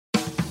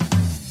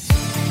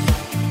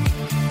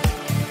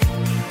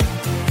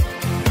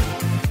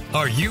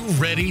Are you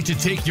ready to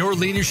take your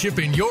leadership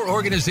in your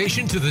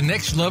organization to the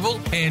next level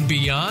and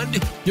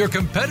beyond? Your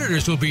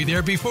competitors will be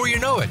there before you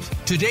know it.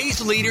 Today's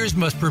leaders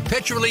must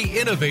perpetually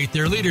innovate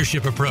their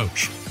leadership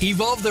approach,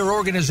 evolve their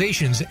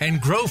organizations,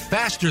 and grow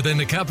faster than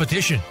the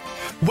competition.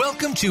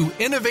 Welcome to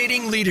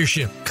Innovating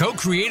Leadership,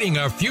 Co-Creating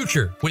Our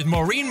Future with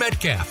Maureen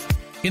Metcalf.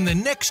 In the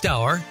next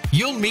hour,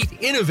 you'll meet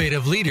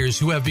innovative leaders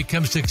who have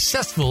become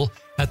successful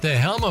at the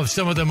helm of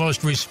some of the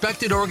most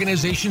respected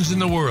organizations in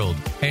the world,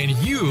 and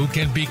you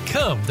can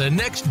become the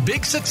next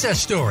big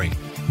success story.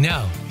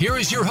 Now, here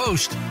is your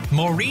host,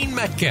 Maureen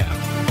Metcalf.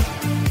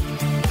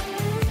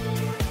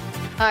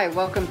 Hi,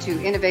 welcome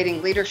to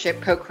Innovating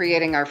Leadership,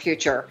 Co-Creating Our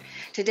Future.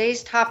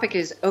 Today's topic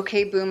is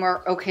OK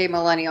Boomer, OK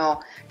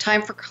Millennial,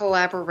 time for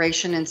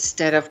collaboration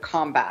instead of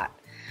combat.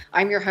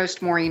 I'm your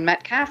host, Maureen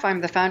Metcalf.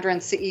 I'm the founder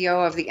and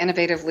CEO of the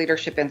Innovative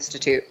Leadership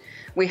Institute.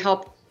 We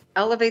help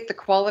elevate the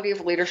quality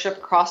of leadership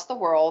across the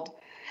world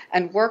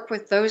and work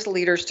with those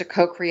leaders to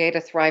co-create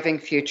a thriving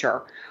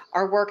future.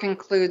 Our work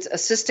includes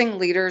assisting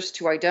leaders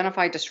to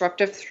identify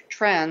disruptive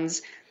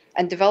trends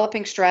and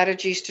developing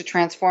strategies to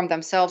transform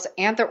themselves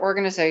and their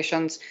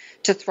organizations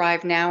to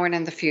thrive now and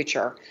in the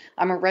future.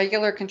 I'm a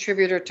regular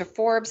contributor to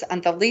Forbes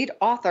and the lead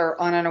author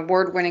on an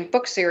award-winning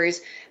book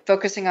series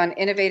focusing on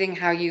innovating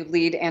how you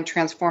lead and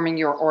transforming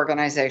your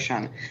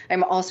organization.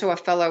 I'm also a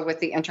fellow with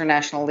the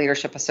International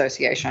Leadership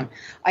Association.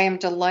 I am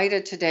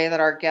delighted today that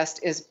our guest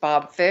is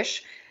Bob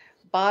Fisch.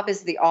 Bob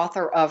is the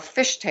author of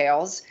Fisch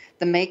Tales,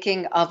 The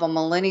Making of a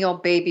Millennial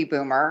Baby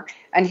Boomer,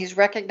 and he's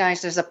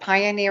recognized as a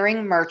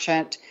pioneering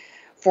merchant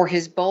for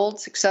his bold,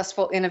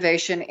 successful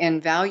innovation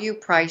in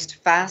value-priced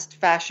fast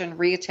fashion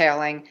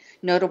retailing,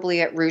 notably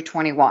at Rue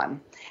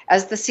 21.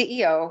 As the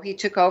CEO, he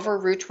took over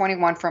Rue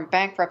 21 from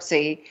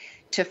bankruptcy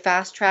to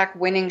fast-track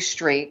winning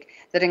streak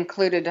that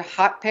included a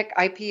hot pick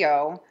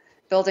IPO,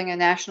 building a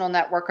national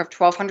network of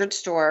 1,200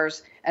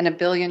 stores, and $1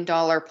 billion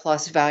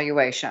plus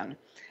valuation.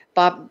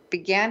 Bob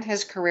began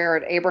his career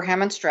at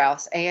Abraham &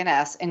 Straus,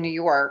 A&S, in New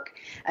York,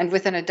 and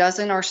within a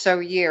dozen or so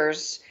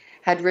years,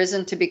 had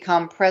risen to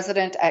become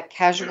president at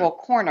Casual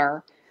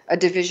Corner, a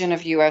division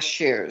of U.S.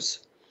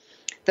 Shoes.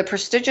 The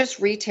prestigious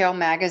retail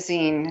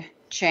magazine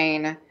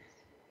chain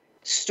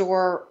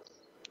store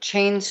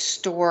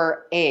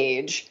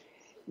Age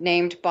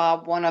named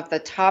Bob one of the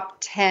top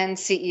 10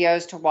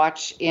 CEOs to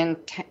watch in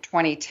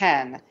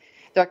 2010.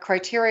 The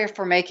criteria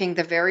for making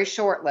the very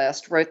short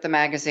list, wrote the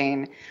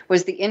magazine,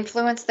 was the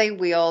influence they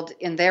wield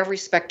in their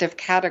respective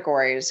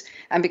categories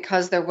and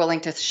because they're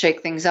willing to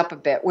shake things up a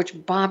bit,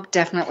 which Bob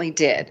definitely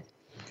did.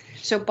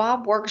 So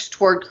Bob works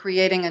toward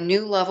creating a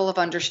new level of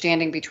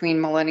understanding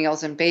between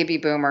millennials and baby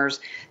boomers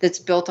that's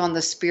built on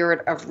the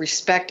spirit of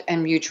respect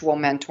and mutual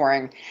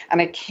mentoring. And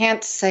I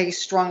can't say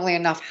strongly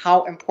enough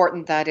how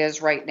important that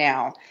is right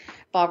now.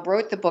 Bob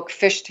wrote the book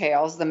Fisch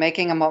Tales, The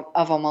Making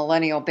of a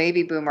Millennial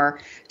Baby Boomer,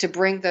 to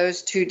bring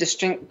those two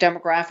distinct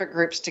demographic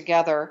groups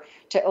together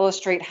to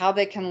illustrate how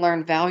they can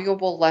learn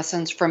valuable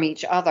lessons from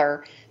each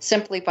other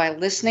simply by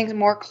listening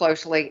more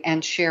closely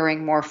and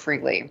sharing more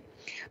freely.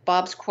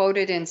 Bob's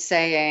quoted in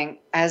saying,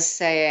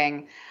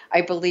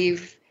 I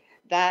believe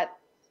that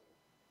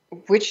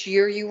which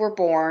year you were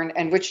born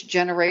and which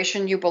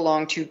generation you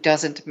belong to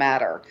doesn't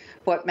matter.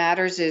 What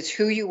matters is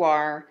who you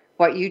are,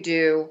 what you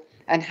do,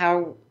 and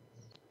how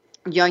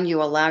young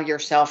you allow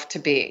yourself to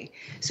be.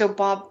 So,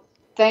 Bob,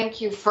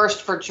 thank you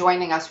first for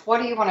joining us.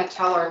 What do you want to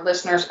tell our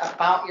listeners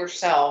about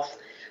yourself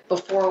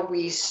before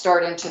we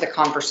start into the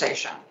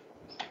conversation?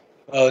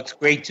 Well, it's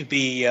great to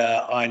be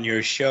on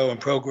your show and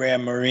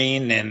program,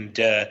 Maureen, and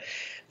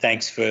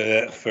thanks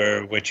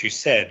for what you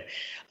said.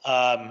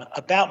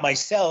 About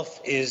myself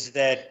is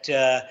that,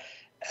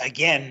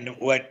 again,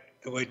 what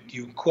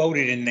you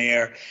quoted in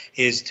there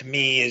is, to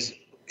me, is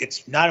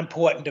it's not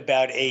important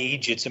about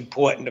age. It's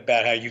important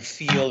about how you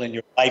feel and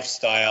your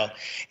lifestyle.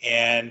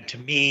 And to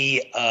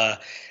me,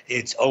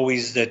 it's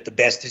always that the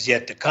best is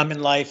yet to come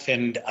in life.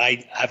 And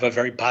I have a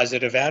very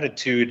positive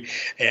attitude,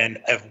 and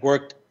I've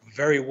worked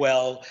very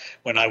well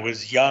when I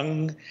was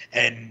young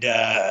and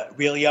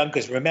really young,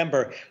 because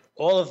remember,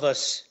 all of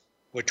us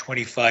were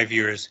 25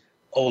 years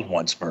old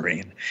once,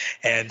 Maureen.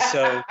 And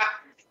so,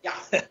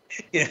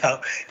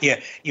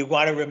 you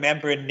want to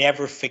remember and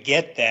never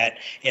forget that.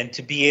 And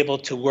to be able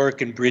to work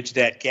and bridge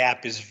that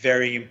gap is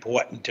very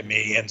important to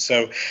me. And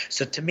so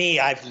to me,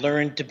 I've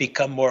learned to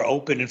become more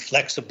open and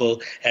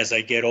flexible as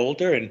I get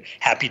older, and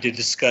happy to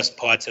discuss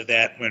parts of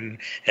that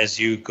as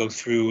you go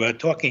through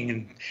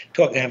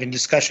having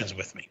discussions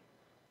with me.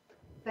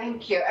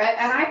 Thank you.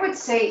 And I would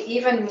say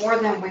even more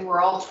than we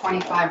were all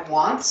 25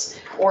 once,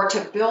 or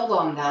to build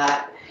on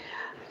that,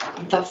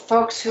 the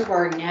folks who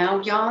are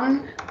now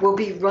young will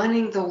be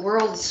running the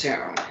world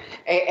soon.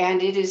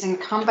 And it is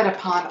incumbent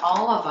upon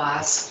all of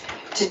us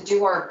to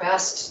do our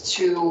best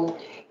to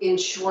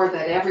ensure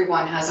that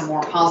everyone has a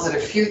more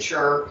positive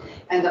future.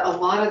 And a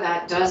lot of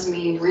that does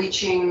mean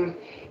reaching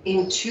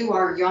into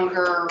our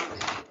younger,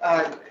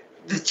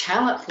 the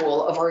talent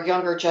pool of our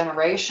younger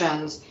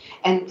generations,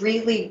 and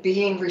really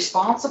being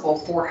responsible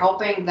for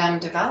helping them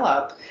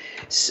develop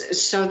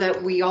so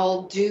that we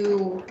all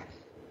do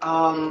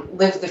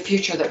live the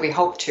future that we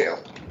hope to.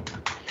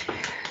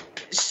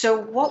 So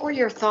what were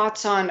your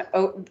thoughts on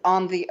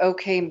the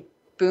OK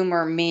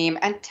Boomer meme?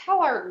 And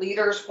tell our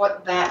leaders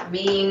what that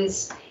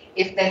means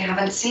if they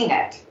haven't seen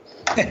it.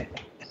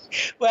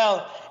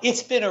 Well,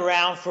 it's been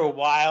around for a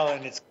while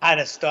and it's kind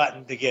of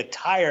starting to get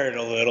tired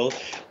a little,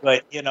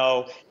 but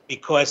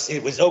because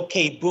it was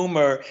OK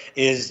Boomer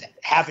is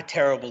have a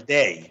terrible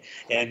day.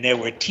 And there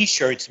were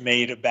T-shirts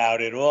made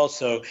about it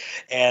also.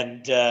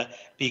 And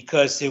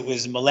because it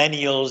was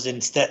millennials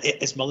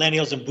it's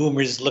millennials and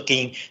boomers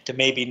looking to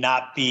maybe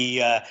not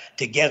be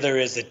together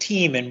as a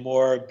team and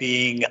more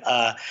being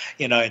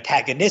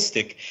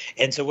antagonistic.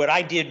 And so what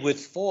I did with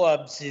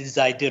Forbes is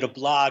I did a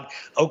blog,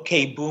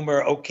 OK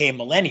Boomer, OK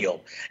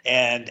Millennial,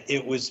 and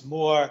it was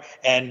more,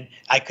 and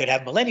I could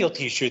have millennial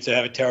T-shirts that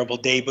have a terrible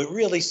day, but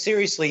really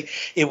seriously,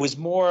 it was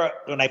more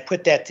when I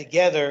put that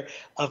together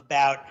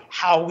about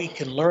how we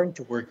can learn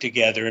to work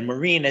together. And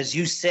Maureen, as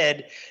you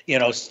said,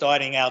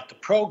 starting out the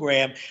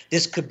program,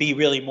 this could be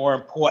really more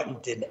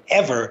important than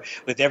ever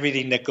with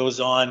everything that goes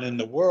on in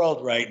the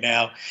world right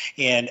now.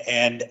 And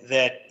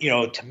that,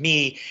 to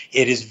me,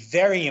 it is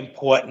very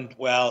important.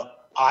 Well,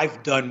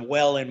 I've done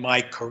well in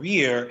my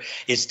career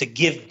is to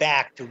give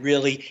back to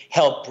really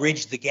help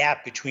bridge the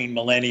gap between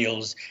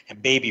millennials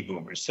and baby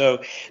boomers.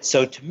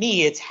 So to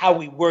me, it's how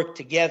we work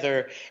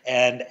together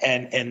and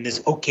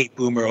this OK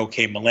Boomer,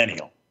 OK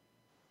Millennial.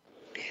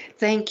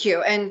 Thank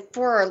you. And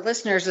for our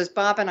listeners, as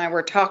Bob and I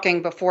were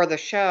talking before the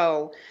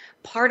show,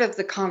 part of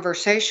the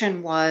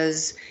conversation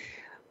was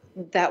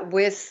that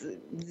with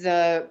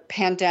the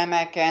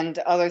pandemic and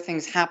other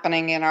things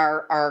happening in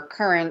our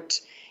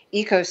current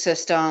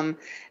ecosystem,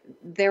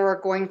 there are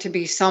going to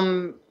be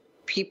some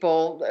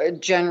people,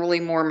 generally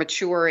more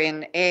mature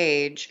in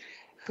age,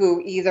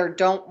 who either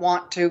don't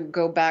want to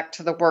go back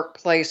to the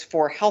workplace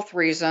for health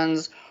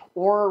reasons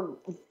or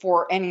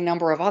for any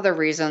number of other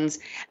reasons,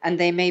 and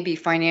they may be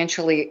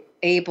financially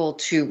able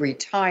to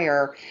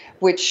retire,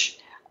 which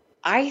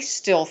I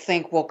still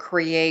think will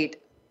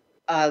create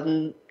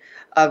a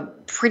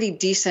pretty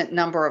decent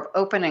number of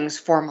openings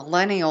for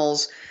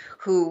millennials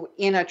who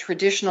in a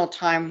traditional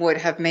time would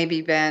have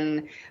maybe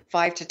been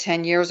 5 to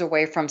 10 years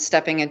away from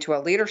stepping into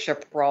a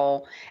leadership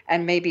role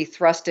and maybe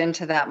thrust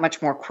into that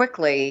much more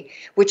quickly,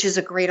 which is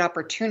a great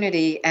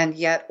opportunity. And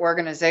yet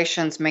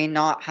organizations may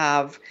not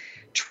have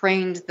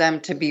trained them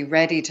to be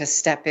ready to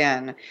step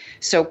in.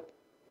 So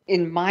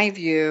in my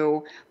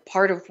view,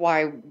 part of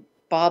why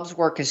Bob's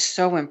work is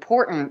so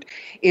important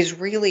is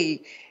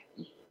really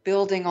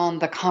building on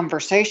the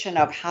conversation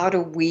of how do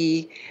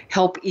we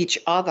help each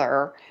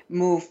other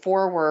move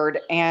forward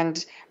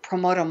and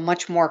promote a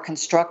much more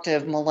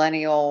constructive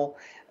millennial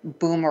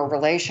boomer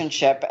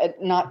relationship.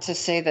 Not to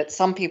say that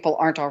some people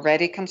aren't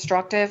already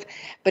constructive,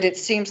 but it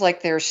seems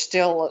like there's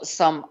still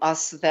some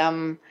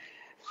us-them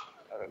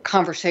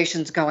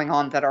conversations going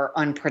on that are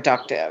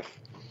unproductive.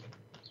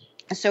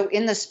 So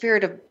in the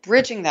spirit of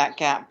bridging that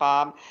gap,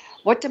 Bob,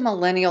 what do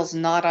millennials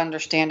not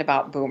understand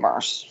about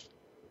boomers?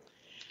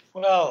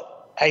 Well,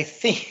 I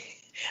think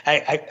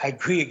I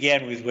agree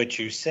again with what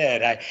you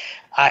said.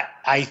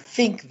 I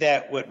think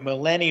that what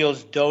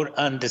millennials don't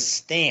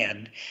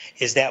understand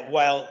is that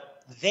while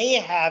they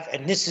have,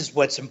 and this is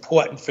what's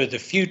important for the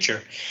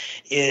future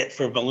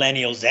for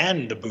millennials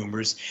and the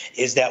boomers,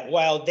 is that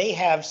while they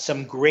have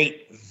some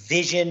great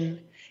vision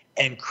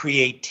and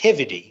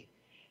creativity,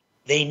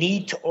 they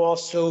need to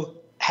also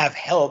have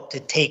help to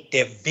take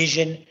their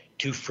vision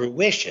to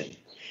fruition.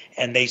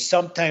 And they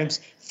sometimes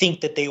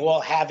think that they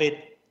all have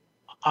it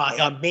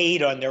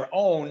made on their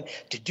own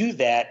to do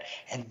that.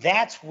 And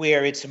that's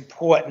where it's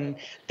important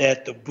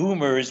that the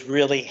boomers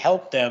really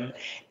help them.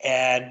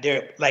 And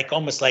they're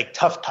almost like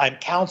tough time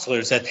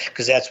counselors,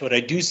 because that's what I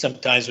do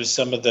sometimes with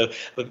some of the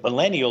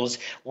millennials,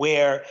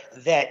 where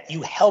that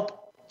you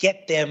help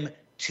get them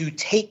to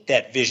take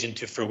that vision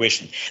to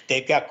fruition.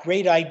 They've got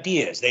great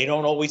ideas. They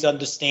don't always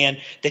understand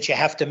that you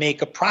have to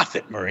make a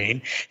profit,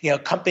 Maureen.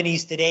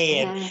 Companies today,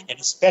 and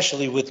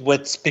especially with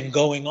what's been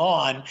going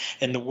on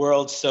in the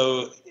world,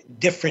 so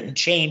different and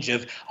change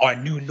of our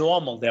new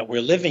normal that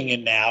we're living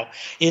in now,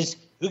 is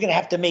we're going to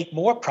have to make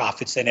more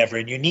profits than ever.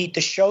 And you need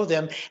to show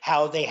them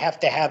how they have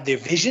to have their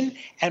vision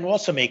and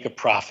also make a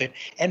profit.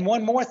 And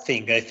one more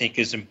thing I think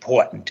is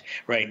important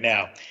right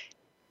now,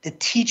 to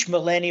teach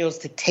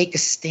millennials to take a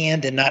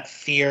stand and not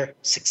fear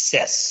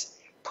success.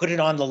 Put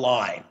it on the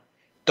line.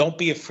 Don't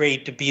be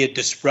afraid to be a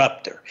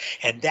disruptor.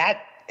 And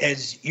that,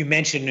 as you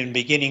mentioned in the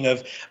beginning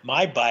of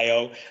my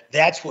bio,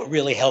 that's what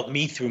really helped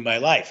me through my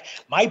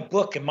life. My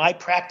book and my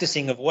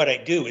practicing of what I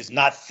do is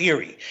not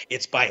theory.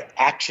 It's by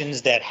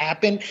actions that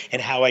happen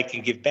and how I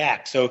can give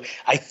back. So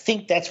I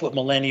think that's what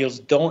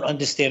millennials don't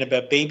understand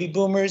about baby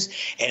boomers,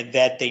 and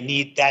that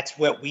that's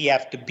what we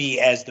have to be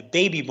as the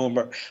baby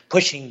boomer,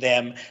 pushing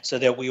them so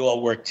that we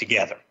all work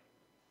together.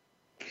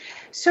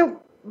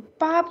 So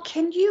Bob,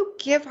 can you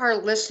give our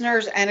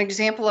listeners an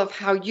example of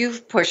how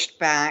you've pushed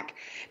back?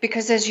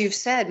 Because as you've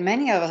said,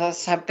 many of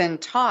us have been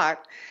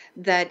taught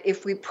that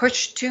if we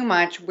push too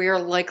much, we're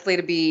likely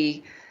to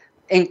be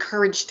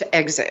encouraged to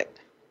exit.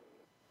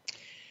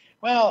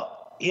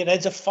 Well,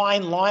 it's a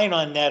fine line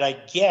on that, I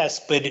guess.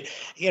 But,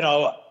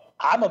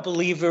 I'm a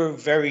believer,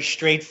 very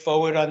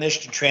straightforward on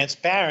this and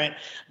transparent,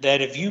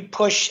 that if you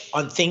push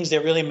on things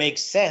that really make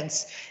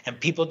sense and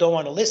people don't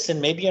want to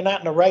listen, maybe you're not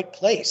in the right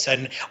place,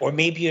 or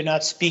maybe you're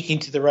not speaking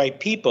to the right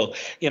people.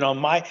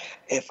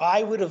 If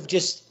I would have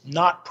just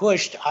not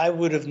pushed, I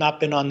would have not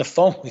been on the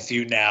phone with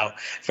you now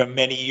from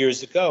many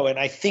years ago. And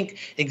I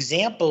think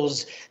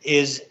examples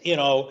is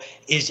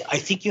I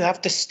think you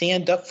have to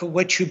stand up for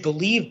what you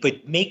believe,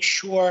 but make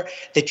sure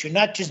that you're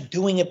not just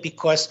doing it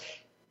because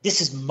this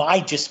is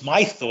just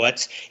my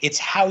thoughts. It's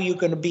how you're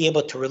going to be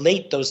able to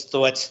relate those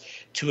thoughts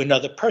to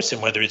another person,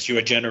 whether it's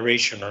your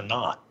generation or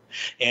not.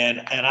 And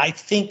I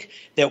think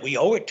that we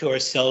owe it to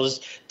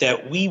ourselves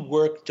that we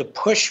work to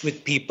push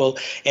with people.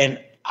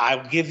 And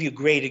I'll give you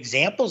great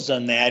examples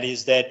on that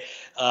is that,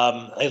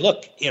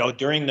 look,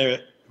 during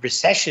the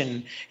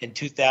recession in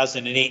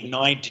 2008,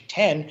 9 to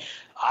 10,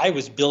 I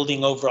was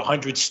building over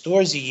 100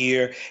 stores a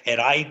year,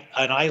 and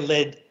I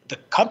led the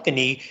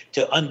company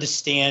to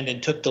understand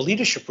and took the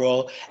leadership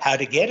role how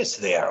to get us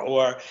there.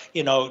 Or,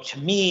 to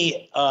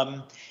me,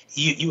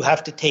 you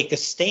have to take a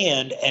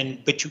stand,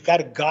 but you've got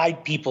to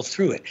guide people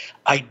through it.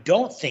 I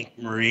don't think,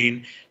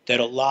 Maureen,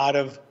 that a lot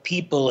of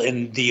people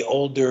in the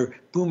older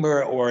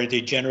boomer or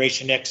the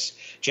Generation X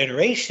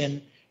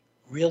generation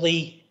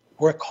really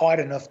work hard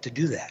enough to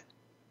do that.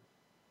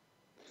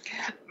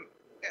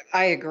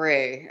 I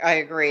agree.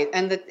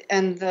 And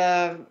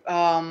the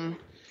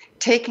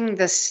taking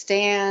the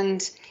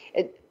stand,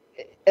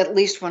 at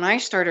least when I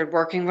started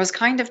working, was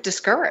kind of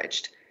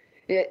discouraged.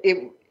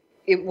 It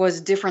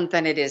was different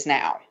than it is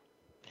now.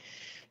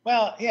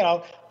 Well,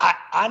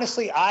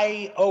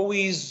 I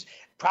always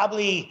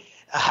probably,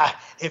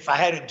 if I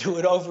had to do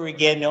it over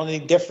again, the only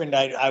thing different,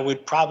 I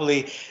would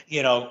probably,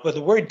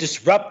 the word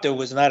disruptor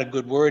was not a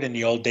good word in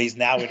the old days.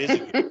 Now it is a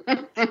good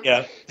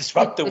word.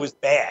 Disruptor was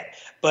bad.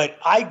 But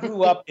I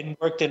grew up and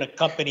worked in a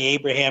company,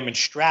 Abraham and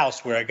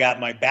Strauss, where I got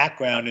my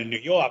background in New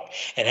York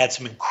and had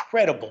some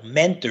incredible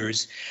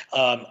mentors,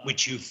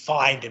 which you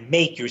find and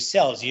make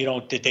yourselves.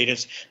 They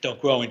just don't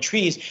grow in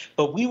trees.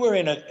 But we were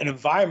in an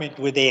environment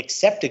where they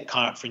accepted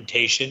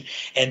confrontation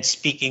and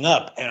speaking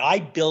up. And I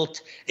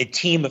built a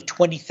team of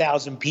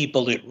 20,000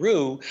 people at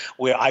Rue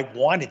where I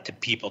wanted the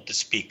people to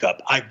speak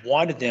up. I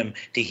wanted them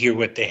to hear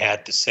what they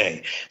had to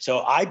say.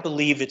 So I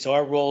believe it's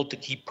our role to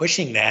keep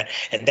pushing that.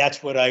 And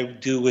that's what I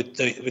do with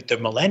the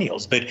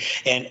millennials. But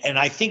and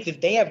I think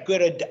that they have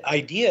good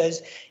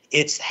ideas.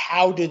 It's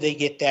how do they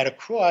get that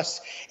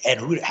across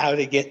and how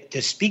they get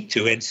to speak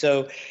to. And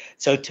so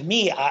to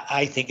me,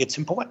 I think it's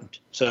important.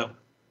 So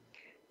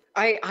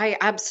I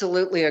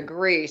absolutely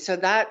agree. So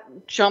that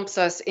jumps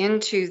us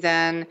into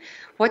then,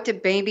 what do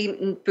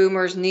baby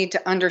boomers need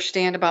to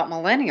understand about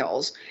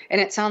millennials? And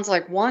it sounds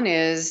like one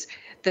is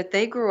that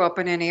they grew up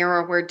in an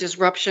era where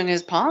disruption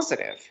is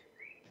positive.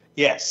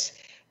 Yes.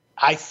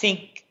 I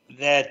think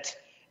that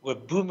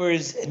what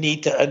boomers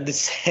need to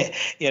understand,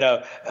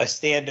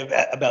 stand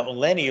about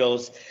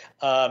millennials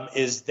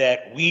is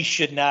that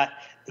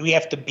we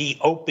have to be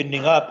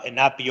opening up and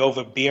not be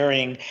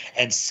overbearing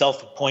and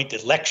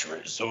self-appointed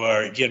lecturers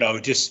or,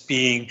 just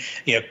being,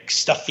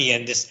 stuffy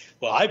and this,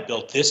 well, I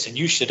built this and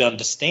you should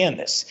understand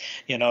this.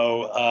 You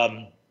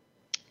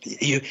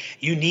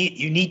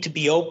need to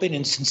be open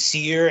and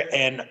sincere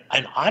and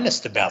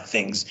honest about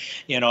things.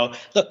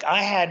 Look,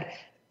 I had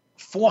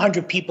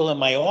 400 people in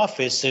my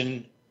office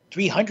and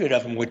 300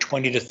 of them were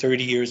 20 to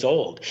 30 years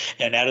old.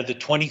 And out of the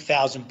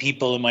 20,000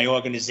 people in my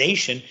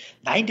organization,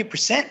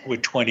 90% were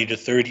 20 to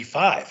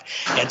 35.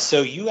 And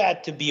so you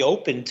had to be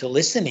open to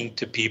listening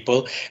to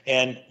people.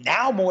 And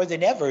now more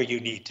than ever,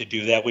 you need to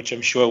do that, which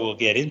I'm sure we'll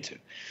get into.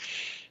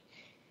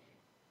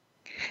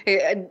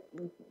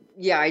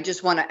 Yeah, I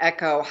just want to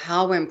echo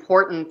how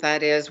important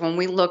that is when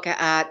we look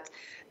at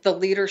the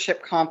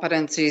leadership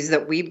competencies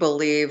that we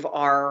believe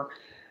are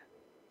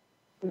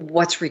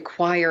what's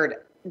required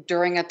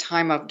during a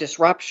time of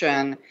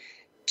disruption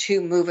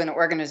to move an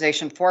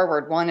organization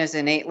forward. One is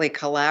innately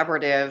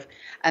collaborative,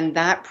 and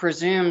that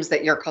presumes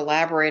that you're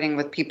collaborating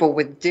with people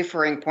with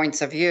differing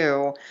points of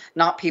view,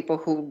 not people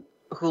who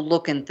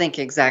look and think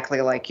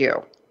exactly like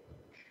you.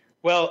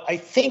 Well, I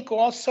think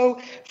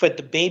also for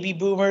the baby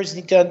boomers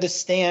need to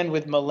understand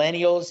with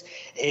millennials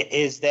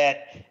is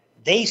that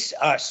they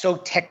are so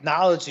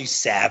technology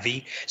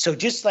savvy. So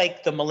just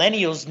like the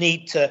millennials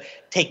need to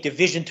take the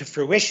vision to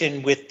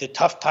fruition with the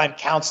tough time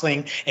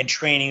counseling and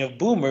training of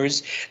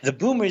boomers, the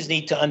boomers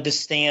need to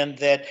understand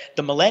that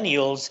the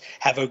millennials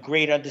have a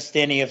great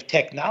understanding of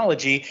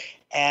technology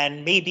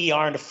and maybe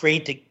aren't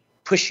afraid to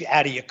push you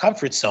out of your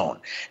comfort zone.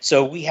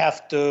 So we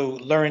have to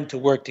learn to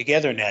work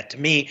together in that. To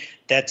me,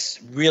 that's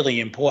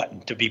really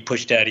important, to be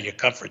pushed out of your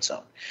comfort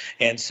zone.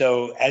 And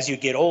so as you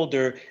get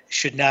older,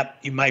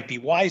 you might be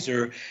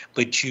wiser,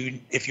 but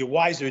if you're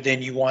wiser,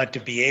 then you want to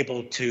be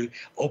able to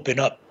open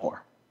up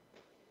more.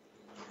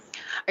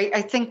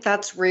 I think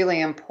that's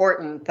really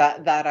important,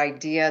 that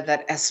idea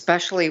that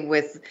especially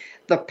with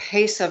the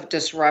pace of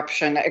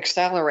disruption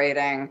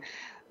accelerating,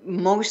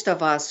 most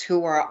of us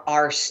who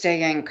are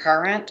staying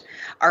current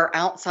are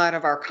outside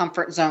of our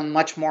comfort zone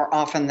much more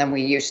often than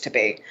we used to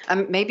be.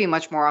 Maybe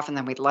much more often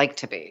than we'd like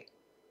to be.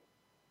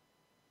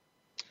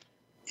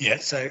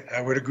 Yes,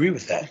 I would agree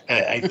with that.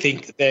 I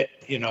think that,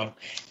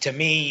 to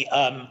me,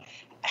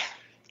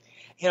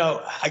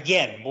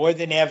 again, more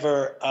than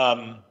ever,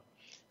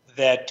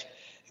 that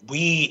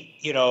we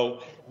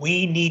owe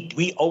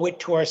it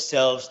to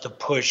ourselves to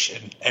push,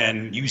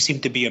 and you seem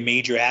to be a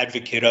major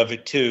advocate of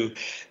it too,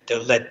 to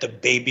let the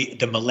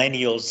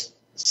millennials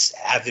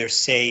have their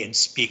say and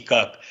speak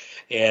up,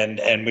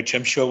 and which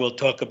I'm sure we'll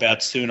talk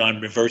about soon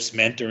on reverse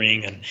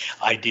mentoring and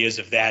ideas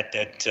of that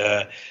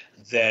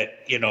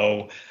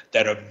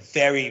are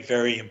very,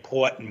 very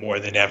important more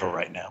than ever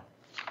right now.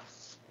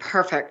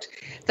 Perfect.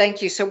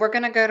 Thank you. So we're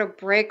going to go to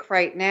break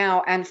right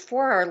now. And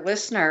for our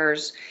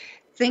listeners,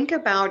 think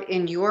about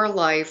in your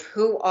life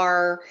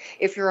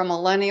if you're a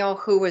millennial,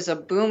 who is a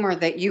boomer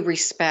that you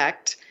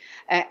respect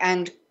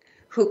and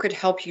who could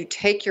help you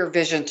take your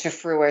vision to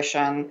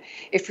fruition.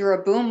 If you're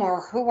a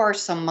boomer, who are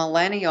some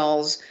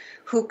millennials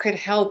who could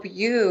help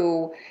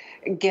you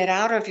get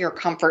out of your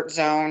comfort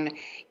zone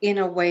in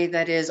a way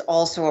that is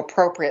also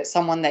appropriate,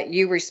 someone that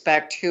you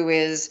respect who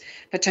is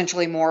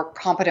potentially more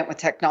competent with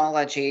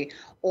technology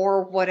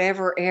or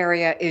whatever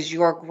area is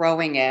your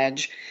growing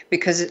edge,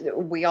 because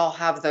we all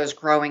have those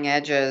growing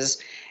edges.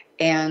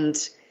 And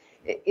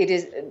it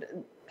is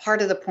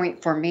part of the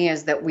point for me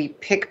is that we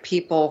pick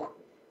people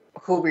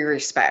who we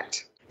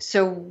respect.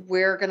 So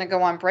we're going to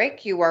go on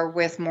break. You are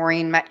with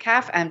Maureen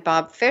Metcalf and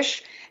Bob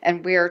Fisch,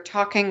 and we're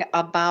talking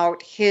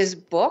about his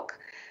book,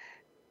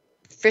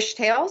 Fisch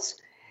Tales.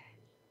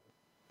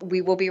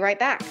 We will be right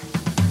back.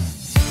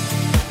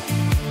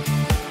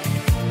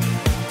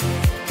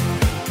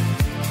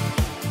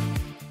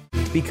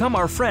 Become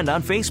our friend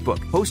on Facebook.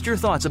 Post your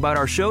thoughts about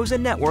our shows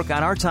and network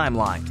on our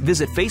timeline.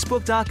 Visit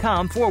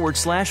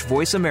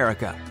facebook.com/Voice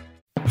America.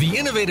 The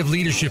Innovative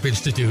Leadership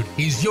Institute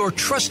is your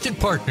trusted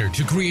partner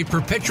to create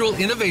perpetual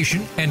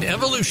innovation and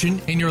evolution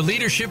in your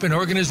leadership and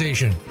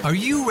organization. Are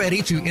you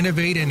ready to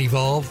innovate and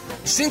evolve?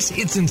 Since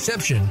its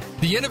inception,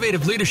 the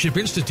Innovative Leadership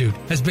Institute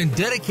has been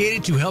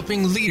dedicated to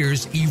helping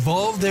leaders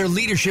evolve their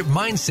leadership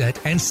mindset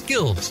and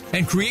skills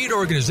and create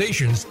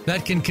organizations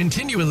that can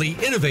continually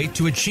innovate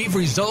to achieve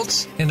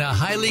results in a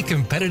highly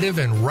competitive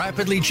and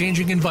rapidly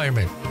changing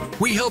environment.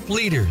 We help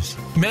leaders,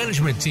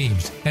 management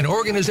teams, and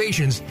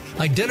organizations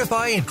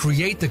identify and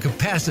create the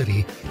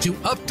capacity to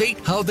update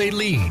how they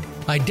lead,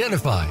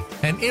 identify,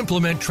 and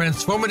implement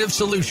transformative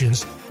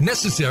solutions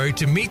necessary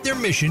to meet their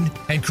mission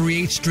and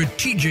create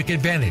strategic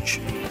advantage.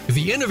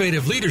 The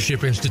Innovative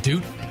Leadership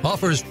Institute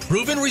offers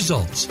proven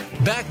results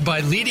backed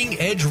by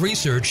leading-edge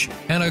research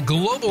and a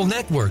global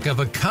network of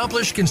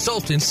accomplished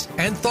consultants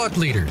and thought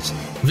leaders.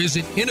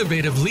 Visit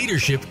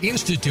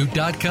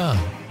innovativeleadershipinstitute.com.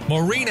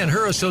 Maureen and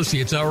her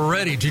associates are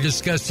ready to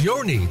discuss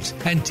your needs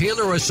and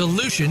tailor a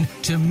solution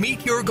to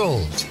meet your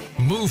goals.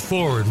 Move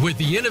forward with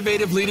the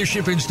Innovative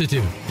Leadership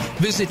Institute.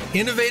 Visit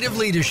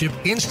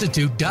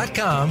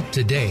innovativeleadershipinstitute.com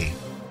today.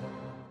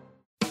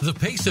 The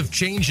pace of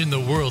change in the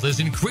world is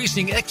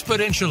increasing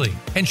exponentially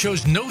and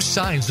shows no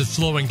signs of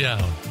slowing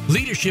down.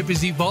 Leadership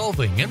is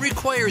evolving and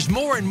requires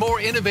more and more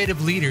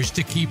innovative leaders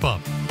to keep up.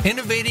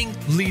 Innovating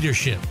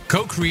Leadership,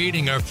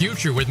 Co-Creating Our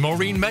Future with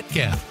Maureen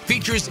Metcalf,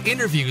 features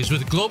interviews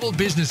with global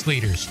business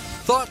leaders,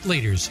 thought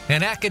leaders,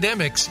 and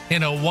academics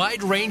in a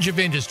wide range of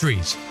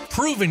industries.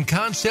 Proven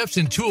concepts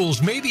and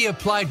tools may be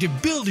applied to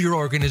build your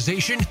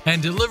organization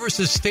and deliver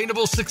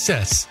sustainable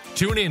success.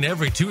 Tune in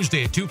every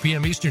Tuesday at 2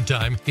 p.m. Eastern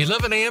Time,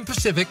 11 a.m.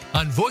 Pacific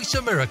on Voice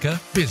America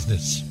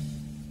Business.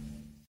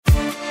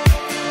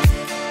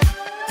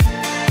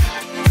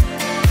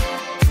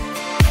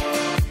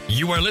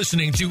 You are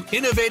listening to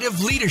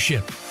Innovative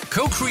Leadership,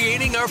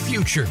 Co-Creating Our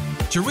Future.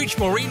 To reach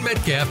Maureen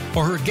Metcalf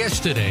or her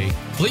guest today,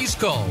 please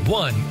call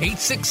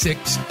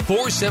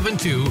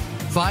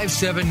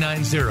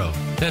 1-866-472-5790.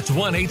 That's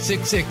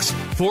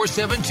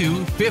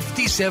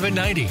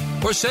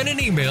 1-866-472-5790. Or send an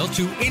email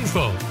to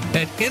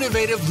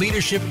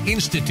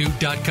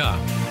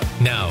info@innovativeleadershipinstitute.com.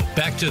 Now,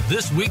 back to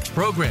this week's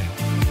program.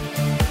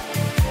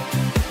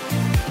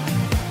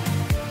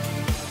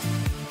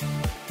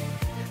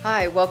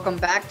 Hi, welcome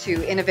back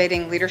to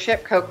Innovating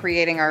Leadership,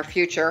 Co-Creating Our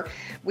Future.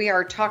 We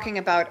are talking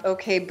about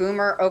OK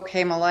Boomer,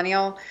 OK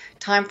Millennial,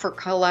 time for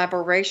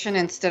collaboration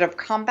instead of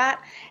combat.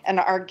 And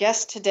our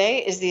guest today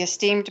is the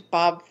esteemed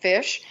Bob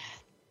Fisch.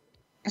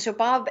 So,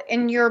 Bob,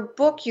 in your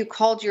book, you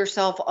called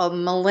yourself a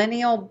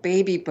Millennial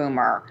Baby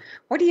Boomer.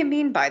 What do you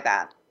mean by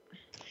that?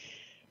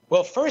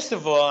 Well, first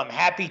of all, I'm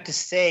happy to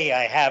say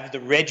I have the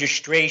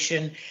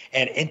registration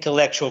and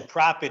intellectual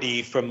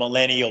property for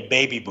Millennial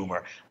Baby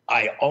Boomer.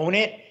 I own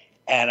it.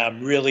 And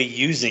I'm really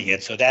using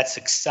it. So that's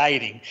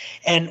exciting.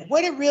 And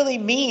what it really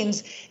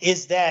means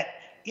is that,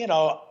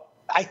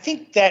 I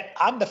think that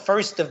I'm the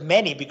first of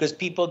many, because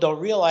people don't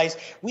realize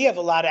we have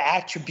a lot of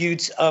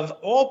attributes of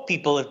all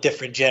people of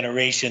different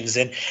generations.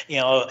 And,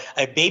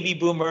 a baby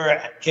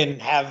boomer can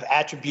have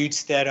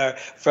attributes that are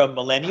from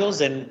millennials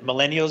and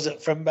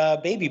millennials from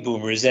baby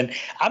boomers. And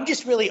I'm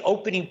just really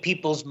opening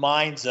people's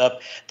minds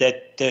up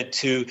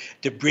to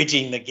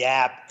bridging the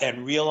gap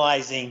and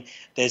realizing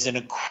there's an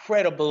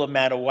incredible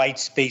amount of white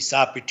space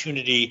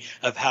opportunity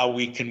of how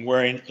we can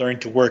learn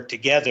to work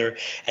together.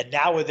 And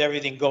now with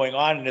everything going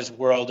on in this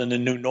world and the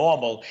new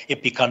normal,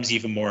 it becomes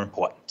even more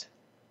important.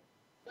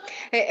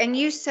 And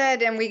you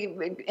said, in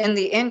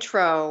the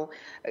intro,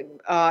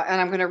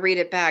 and I'm going to read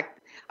it back,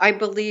 I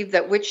believe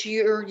that which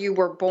year you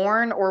were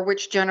born or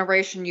which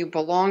generation you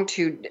belong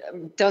to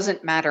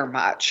doesn't matter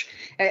much.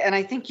 And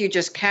I think you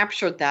just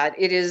captured that.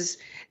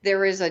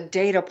 There is a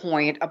data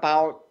point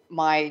about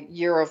my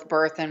year of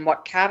birth and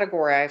what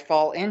category I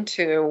fall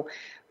into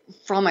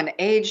from an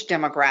age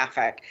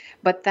demographic,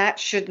 but that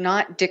should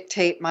not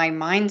dictate my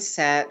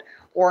mindset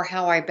or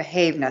how I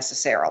behave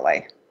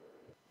necessarily.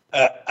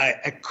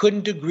 I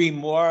couldn't agree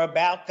more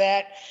about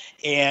that.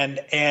 And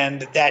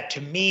that,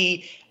 to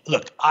me,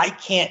 look, I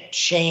can't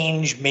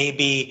change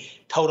maybe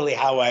totally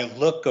how I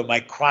look or my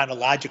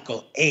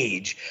chronological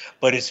age.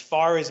 But as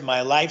far as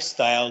my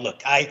lifestyle,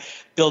 look, I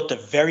built a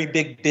very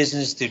big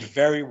business, did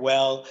very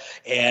well,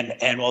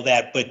 and all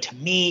that. But to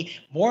me,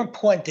 more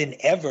important than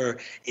ever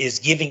is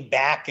giving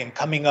back and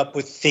coming up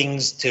with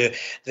things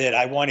that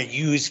I want to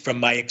use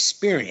from my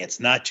experience,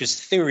 not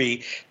just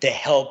theory, to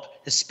help,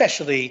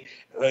 especially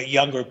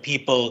younger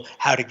people,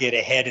 how to get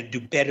ahead and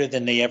do better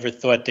than they ever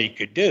thought they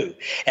could do.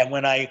 And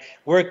when I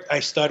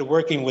started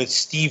working with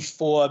Steve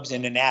Forbes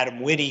and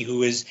Adam Whitty,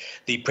 who is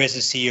the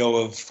president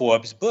CEO of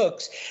Forbes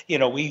Books,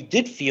 we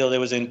did feel there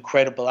was an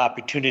incredible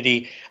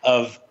opportunity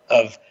of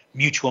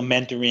mutual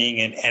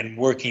mentoring and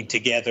working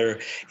together,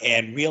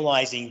 and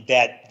realizing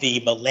that the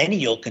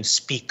millennial can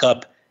speak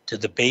up to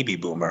the baby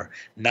boomer,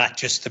 not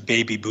just the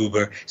baby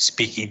boomer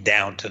speaking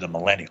down to the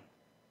millennial.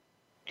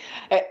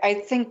 I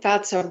think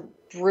that's a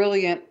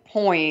brilliant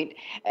point,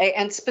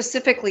 and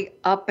specifically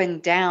up and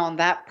down,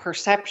 that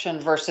perception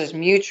versus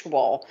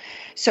mutual.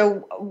 So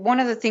one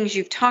of the things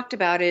you've talked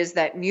about is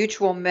that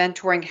mutual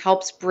mentoring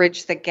helps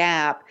bridge the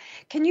gap.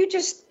 Can you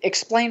just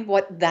explain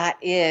what that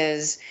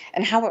is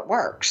and how it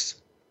works?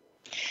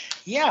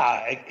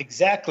 Yeah,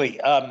 exactly.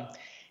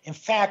 In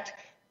fact,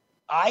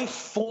 I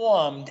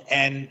formed,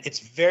 and it's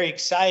very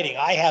exciting,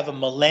 I have a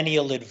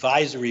millennial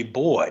advisory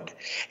board,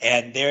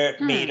 and they're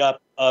made up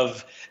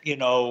of,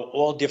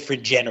 all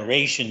different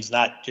generations,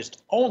 not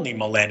just only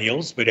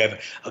millennials, but have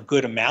a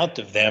good amount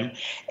of them.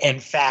 In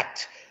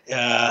fact,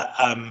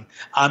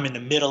 I'm in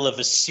the middle of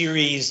a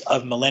series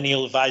of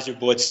Millennial Advisory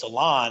Board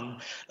Salon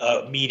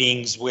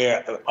meetings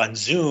on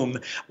Zoom,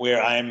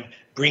 where I'm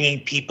bringing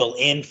people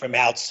in from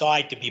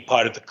outside to be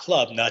part of the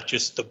club, not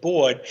just the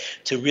board,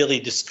 to really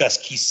discuss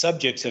key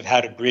subjects of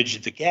how to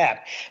bridge the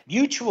gap.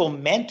 Mutual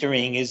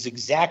mentoring is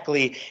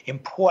exactly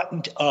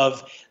important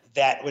of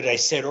that, what I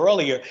said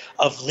earlier,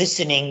 of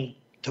listening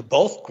to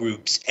both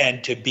groups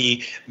and to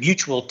be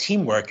mutual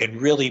teamwork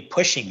and really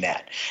pushing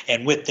that.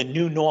 And with the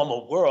new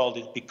normal world,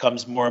 it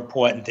becomes more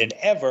important than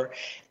ever.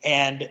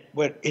 And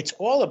what it's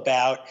all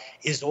about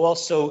is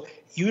also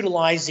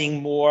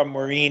utilizing more,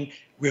 Maureen,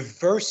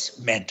 reverse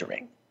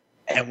mentoring.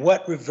 And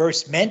what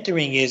reverse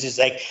mentoring is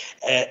like,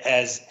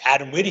 as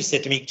Adam Whitty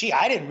said to me, gee,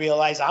 I didn't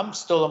realize I'm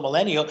still a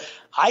millennial.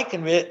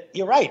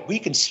 You're right.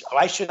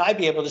 Why should I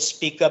be able to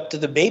speak up to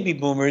the baby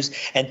boomers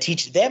and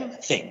teach them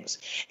things?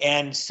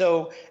 And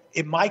so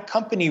in my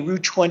company,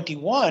 Route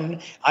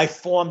 21, I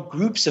formed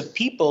groups of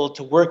people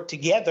to work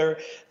together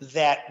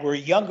that were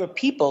younger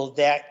people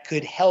that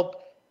could help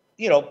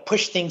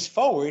push things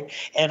forward.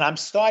 And I'm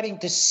starting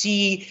to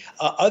see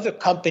other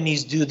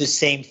companies do the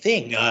same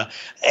thing.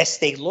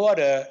 Estee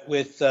Lauder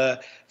with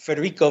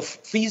Federico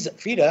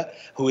Frida,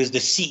 who is the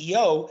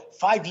CEO,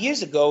 5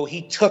 years ago,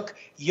 he took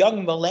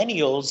young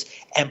millennials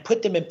and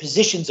put them in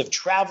positions of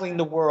traveling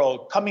the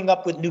world, coming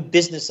up with new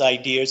business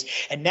ideas.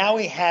 And now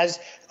he has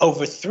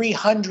over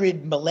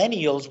 300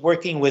 millennials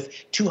working with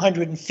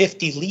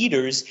 250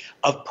 leaders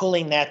of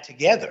pulling that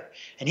together.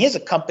 And here's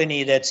a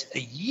company that's a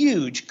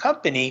huge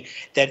company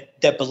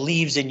that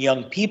believes in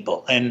young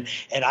people. And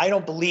I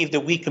don't believe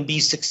that we can be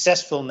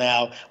successful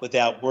now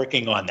without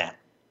working on that.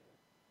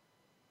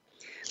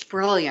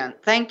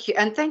 Brilliant. Thank you.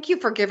 And thank you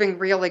for giving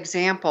real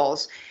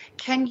examples.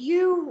 Can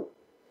you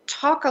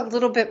talk a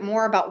little bit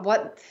more about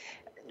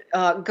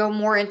go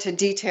more into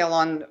detail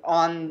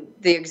on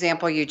the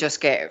example you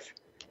just gave?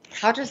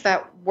 How does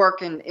that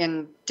work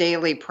in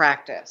daily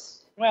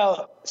practice?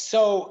 Well,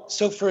 so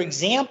for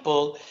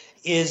example,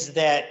 is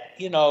that,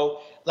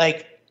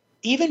 like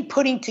even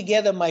putting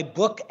together my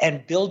book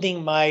and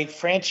building my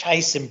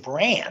franchise and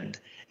brand,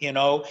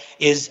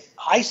 is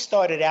I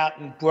started out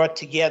and brought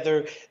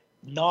together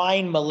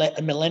 9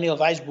 Millennial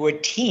Advisory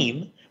Board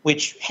team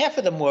which half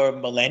of them were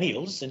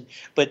millennials,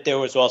 but there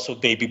was also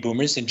baby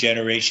boomers and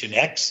Generation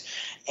X.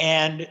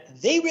 And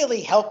they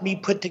really helped me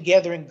put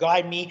together and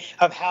guide me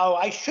of how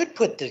I should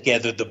put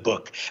together the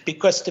book,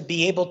 because to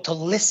be able to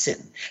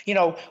listen,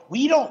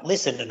 we don't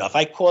listen enough.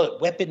 I call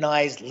it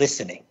weaponized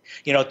listening.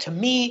 To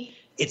me,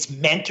 it's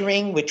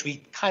mentoring, which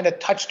we kind of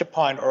touched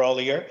upon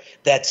earlier.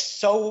 That's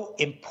so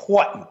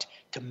important,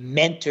 to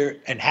mentor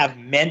and have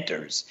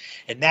mentors.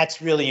 And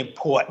that's really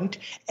important.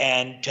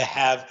 And to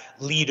have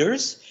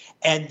leaders.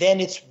 And then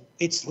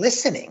it's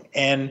listening.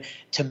 And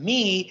to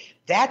me,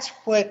 that's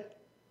what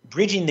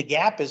bridging the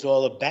gap is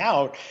all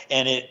about.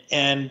 And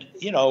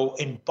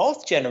in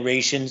both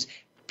generations,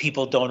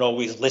 people don't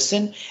always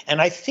listen.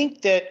 And I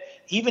think that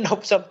even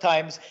though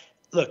sometimes,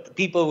 look,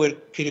 people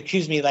could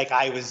accuse me like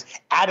I was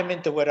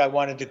adamant of what I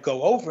wanted to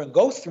go over and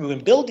go through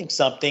in building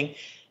something.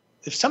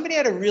 If somebody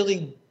had a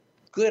really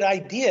good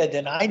idea,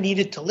 then I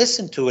needed to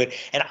listen to it.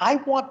 And I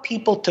want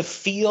people to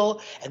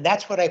feel, and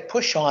that's what I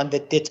push on,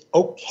 that it's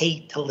okay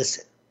to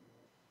listen.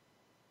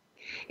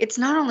 It's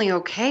not only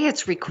okay,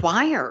 it's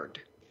required.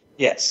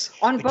 Yes.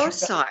 On both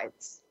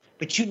sides.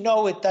 But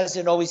it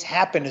doesn't always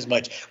happen as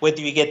much.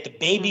 Whether you get the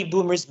baby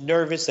boomers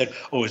nervous that,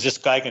 is this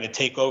guy going to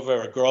take over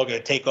or a girl going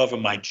to take over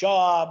my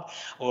job?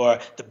 Or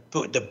the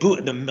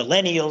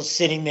millennials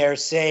sitting there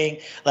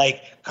saying,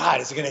 like, God,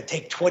 is it going to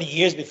take 20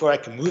 years before I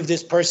can move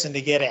this person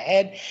to get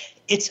ahead?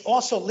 It's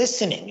also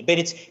listening,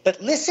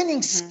 but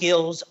listening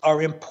skills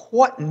are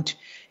important.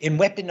 In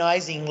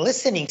weaponizing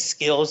listening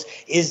skills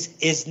is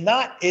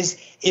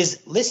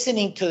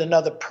listening to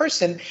another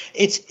person.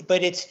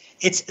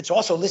 It's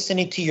also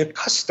listening to your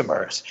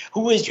customers.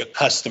 Who is your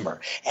customer?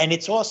 And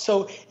it's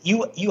also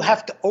you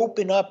have to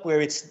open up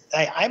where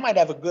I might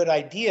have a good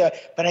idea,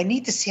 but I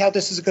need to see how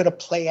this is going to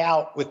play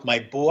out with my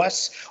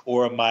boss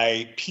or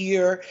my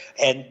peer,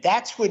 and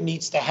that's what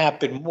needs to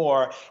happen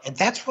more. And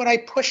that's what I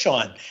push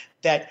on.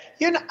 That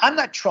I'm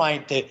not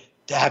trying to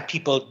have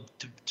people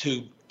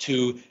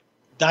to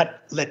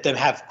not let them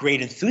have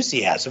great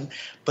enthusiasm,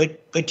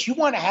 but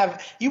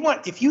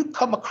if you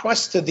come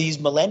across to these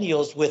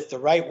millennials with the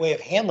right way of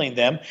handling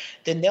them,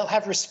 then they'll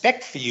have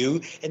respect for you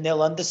and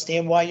they'll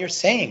understand why you're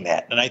saying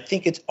that. And I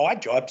think it's our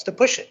jobs to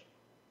push it.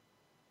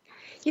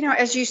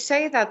 As you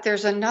say that,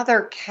 there's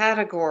another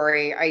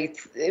category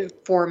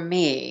for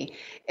me,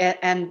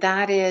 and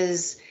that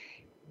is,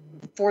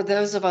 for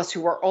those of us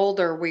who are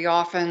older, we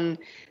often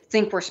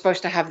think we're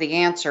supposed to have the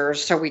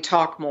answers, so we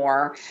talk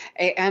more.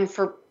 And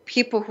for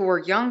people who are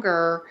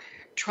younger,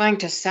 trying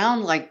to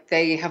sound like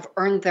they have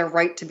earned their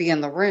right to be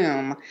in the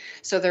room.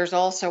 So there's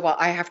also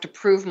I have to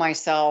prove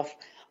myself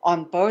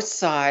on both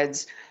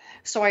sides.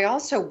 So I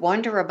also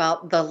wonder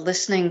about the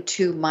listening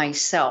to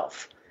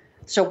myself.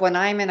 So when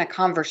I'm in a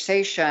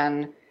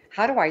conversation,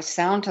 how do I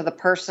sound to the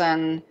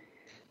person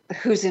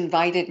who's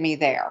invited me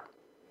there,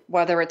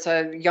 whether it's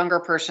a younger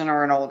person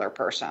or an older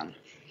person?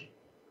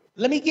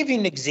 Let me give you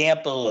an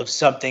example of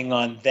something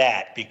on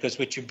that, because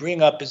what you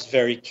bring up is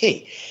very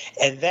key.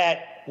 And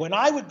that when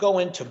I would go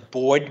into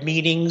board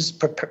meetings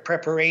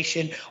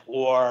preparation,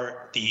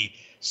 or the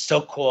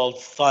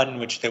so-called fun,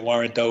 which they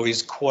weren't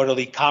always,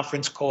 quarterly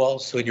conference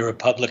calls when you're a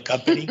public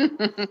company.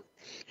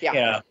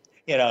 Yeah.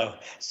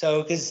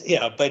 So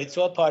but it's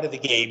all part of the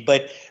game.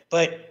 But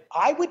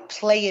I would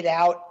play it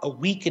out a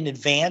week in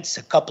advance,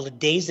 a couple of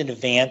days in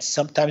advance,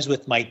 sometimes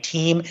with my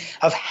team,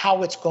 of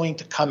how it's going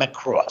to come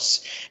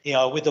across,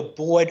 with a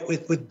board,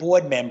 with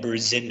board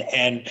members,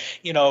 and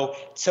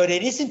so that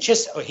it isn't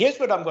just, here's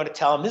what I'm going to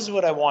tell them, this is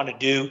what I want to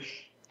do.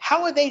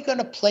 How are they going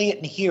to play it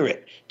and hear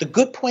it? The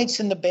good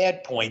points and the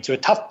bad points, or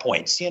tough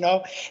points,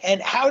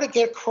 and how to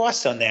get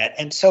across on that.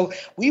 And so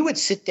we would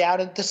sit down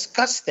and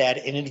discuss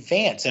that in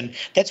advance. And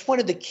that's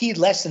one of the key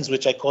lessons,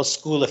 which I call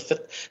School of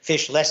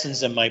Fisch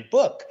lessons in my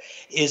book,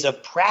 is a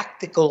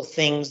practical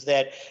things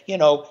that,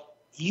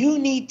 you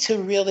need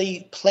to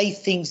really play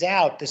things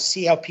out to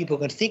see how people are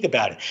going to think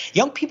about it.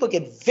 Young people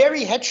get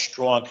very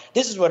headstrong.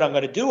 This is what I'm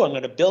going to do. I'm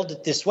going to build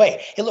it this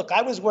way. Hey, look,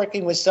 I was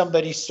working with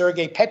somebody,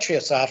 Sergei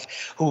Petriasov,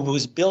 who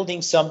was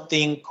building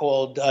something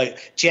called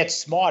Jet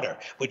Smarter,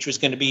 which was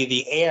going to be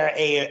the Air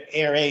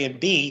A and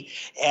B.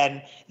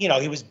 And,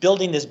 he was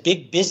building this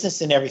big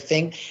business and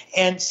everything.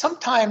 And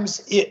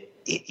sometimes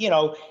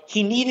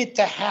he needed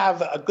to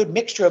have a good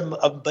mixture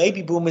of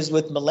baby boomers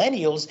with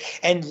millennials,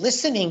 and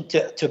listening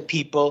to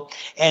people,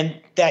 and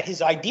that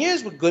his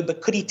ideas were good,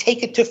 but could he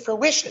take it to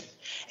fruition?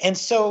 And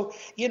so,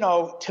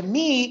 to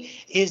me,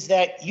 is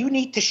that you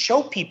need to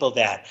show people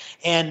that.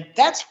 And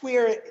that's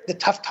where the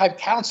tough time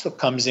counsel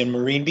comes in,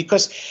 Maureen,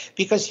 because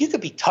you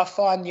could be tough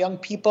on young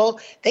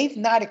people. They've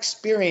not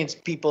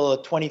experienced people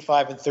at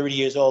 25 and 30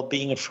 years old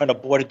being in front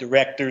of board of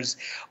directors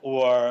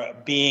or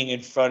being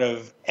in front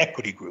of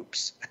equity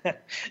groups.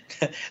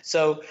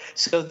 So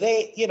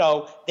they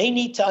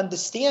need to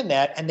understand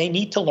that, and they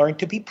need to learn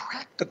to be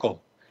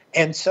practical.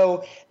 And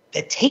so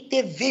they take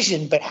their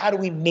vision, but how do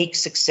we make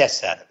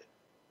success out of it?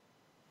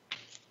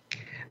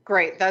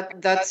 Great.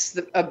 That's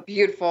a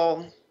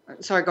beautiful.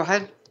 Sorry, go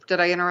ahead. Did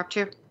I interrupt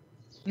you?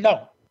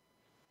 No.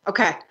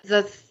 Okay.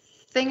 The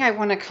thing I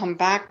want to come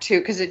back to,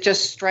 because it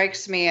just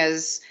strikes me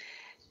as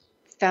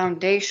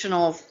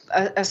foundational,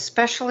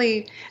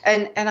 especially,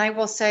 and I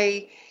will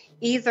say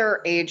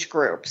either age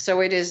group.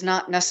 So it is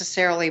not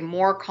necessarily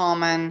more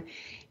common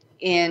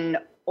in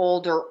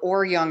older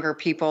or younger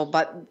people,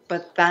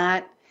 but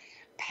that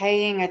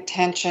paying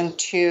attention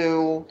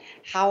to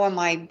how am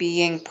I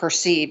being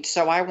perceived.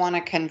 So I want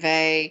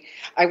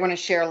to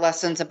share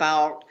lessons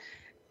about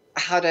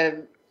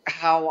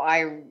how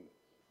I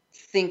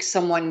think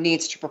someone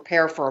needs to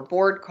prepare for a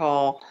board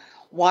call,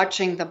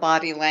 watching the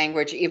body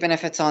language, even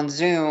if it's on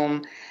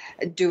Zoom,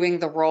 doing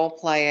the role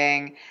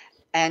playing,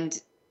 and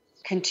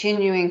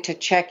continuing to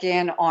check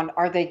in on,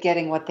 are they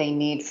getting what they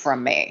need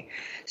from me?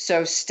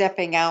 So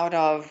stepping out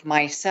of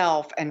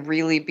myself and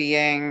really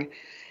being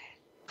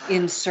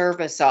in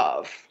service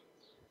of.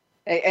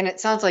 And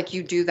it sounds like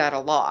you do that a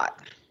lot.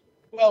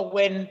 Well,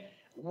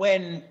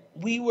 when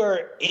we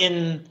were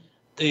in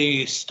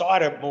the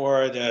start of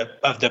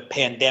the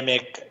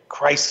pandemic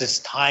crisis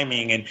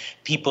timing and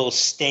people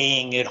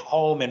staying at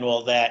home and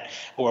all that,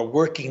 or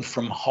working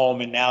from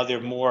home, and now they're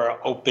more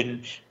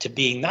open to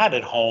being not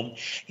at home,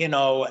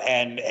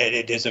 and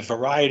it is a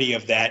variety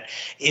of that,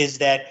 is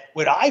that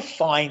what I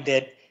find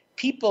that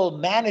people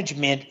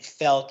management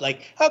felt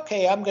like,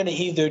 okay, I'm going to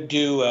either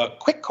do a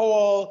quick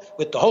call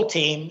with the whole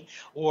team,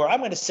 or I'm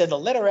going to send a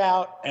letter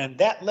out, and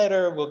that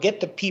letter will get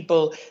the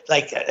people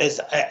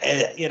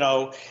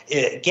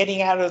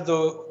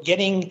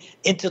getting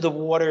into the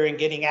water and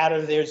getting out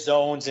of their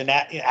zones and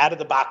out of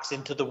the box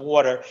into the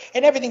water,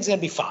 and everything's going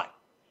to be fine.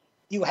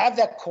 You have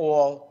that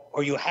call,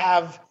 or you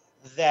have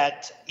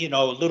that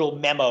little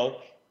memo,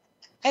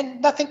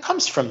 and nothing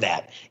comes from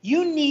that.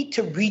 You need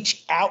to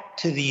reach out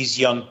to these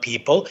young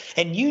people,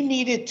 and you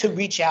needed to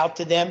reach out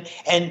to them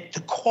and to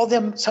call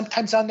them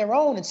sometimes on their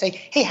own and say,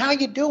 hey, how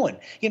you doing?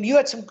 You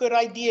had some good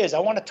ideas. I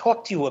want to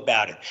talk to you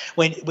about it.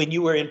 When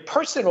you were in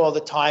person all the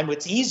time,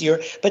 it's easier,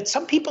 but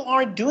some people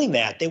aren't doing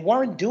that. They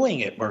weren't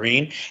doing it,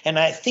 Maureen. And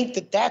I think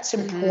that that's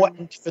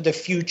important for the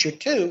future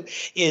too,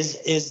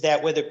 is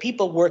that whether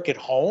people work at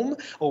home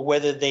or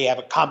whether they have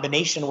a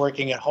combination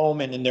working at home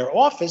and in their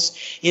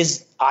office,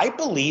 I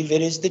believe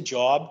it is the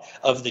job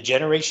of the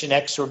Generation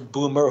X or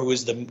Boomer, who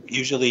is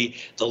usually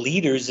the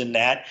leaders in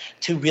that,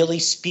 to really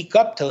speak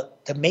up, to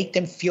make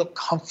them feel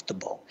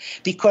comfortable.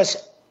 Because,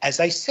 as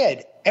I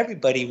said,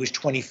 everybody was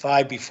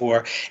 25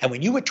 before, and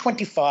when you were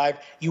 25,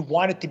 you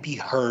wanted to be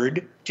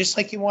heard, just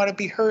like you want to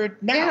be heard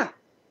now. Yeah.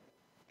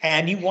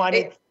 And you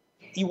wanted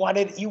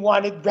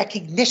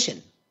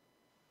recognition.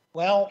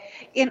 Well,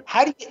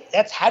 how do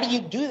you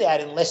do that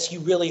unless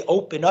you really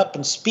open up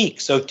and speak?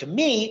 So to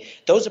me,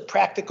 those are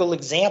practical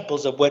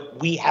examples of what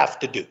we have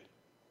to do.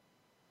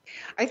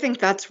 I think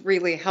that's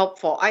really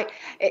helpful. I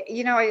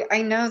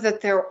know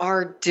that there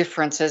are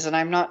differences, and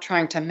I'm not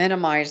trying to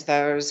minimize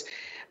those,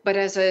 but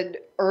as an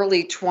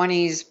early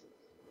 20s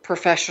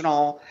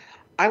professional,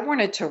 I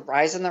wanted to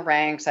rise in the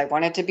ranks. I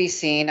wanted to be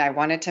seen. I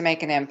wanted to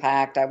make an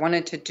impact. I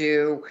wanted to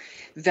do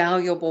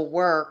valuable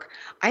work.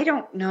 I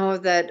don't know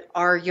that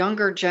our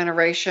younger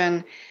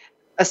generation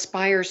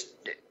aspires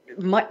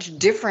much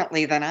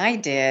differently than I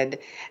did.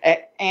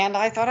 And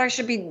I thought I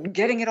should be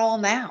getting it all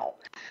now.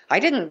 I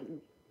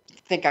didn't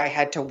think I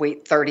had to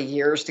wait 30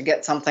 years to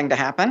get something to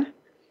happen.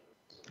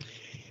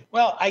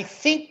 Well, I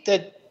think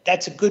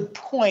that's a good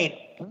point.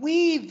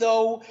 We,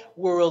 though,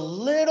 were a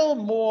little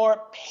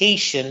more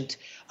patient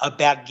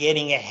about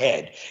getting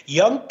ahead.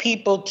 Young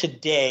people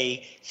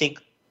today think,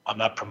 I'm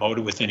not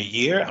promoted within a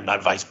year. I'm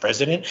not vice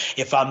president.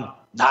 If I'm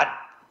not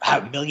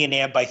a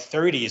millionaire by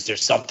 30, is there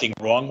something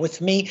wrong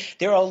with me?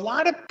 There are a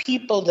lot of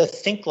people that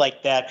think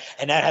like that,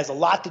 and that has a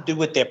lot to do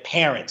with their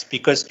parents.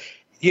 Because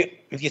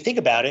if you think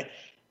about it,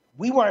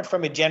 we weren't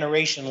from a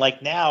generation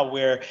like now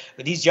where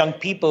these young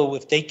people,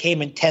 if they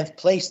came in 10th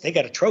place, they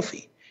got a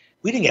trophy.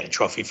 We didn't get a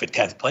trophy for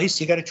 10th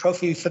place. You got a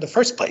trophy for the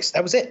first place.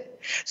 That was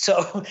it.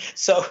 So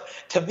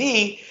to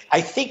me,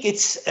 I think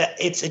it's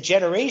a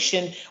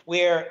generation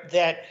where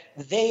that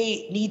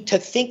they need to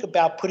think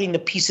about putting the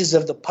pieces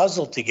of the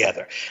puzzle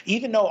together.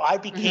 Even though I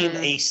became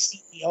a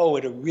CEO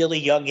at a really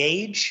young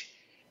age,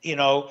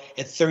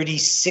 at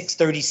 36,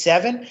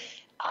 37,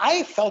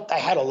 I felt I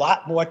had a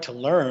lot more to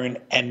learn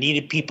and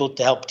needed people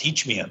to help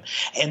teach me them.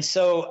 And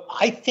so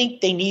I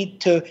think they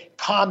need to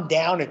calm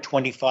down at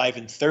 25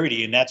 and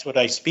 30. And that's what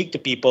I speak to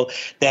people,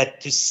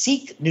 that to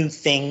seek new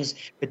things,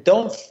 but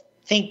don't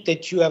think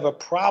that you have a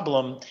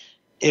problem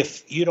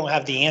if you don't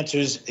have the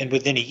answers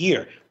within a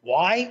year.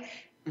 Why?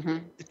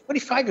 The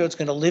 25-year-old's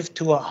going to live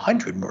to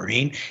 100,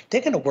 Maureen.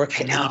 They're going to work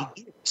for 80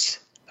 years.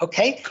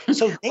 Okay?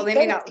 So they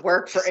may not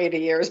work for 80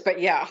 years,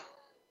 but yeah.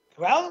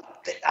 Well,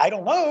 I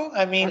don't know.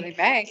 I mean, they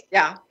may.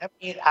 Yeah. I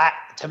mean, I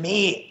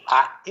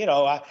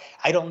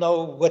don't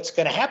know what's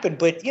going to happen,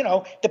 but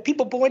the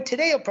people born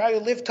today will probably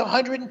live to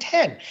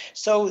 110.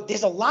 So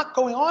there's a lot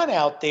going on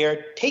out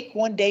there. Take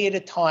one day at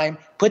a time,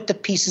 put the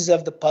pieces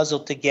of the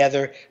puzzle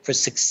together for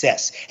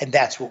success. And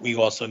that's what we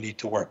also need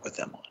to work with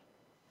them on.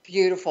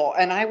 Beautiful.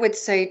 And I would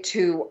say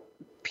to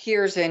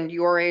peers in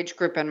your age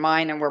group and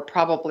mine, and we're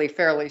probably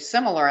fairly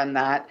similar in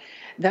that,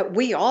 that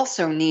we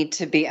also need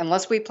to be,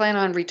 unless we plan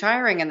on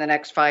retiring in the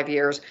next 5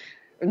 years,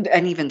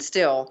 and even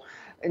still,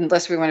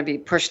 unless we want to be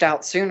pushed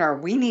out sooner,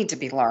 we need to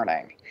be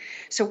learning.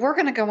 So we're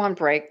going to go on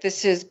break.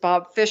 This is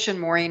Bob Fisch and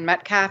Maureen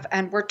Metcalf,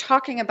 and we're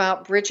talking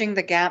about bridging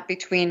the gap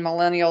between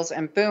millennials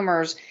and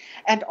boomers,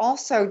 and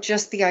also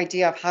just the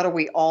idea of how do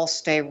we all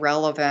stay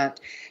relevant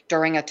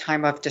during a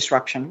time of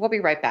disruption. We'll be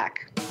right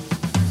back.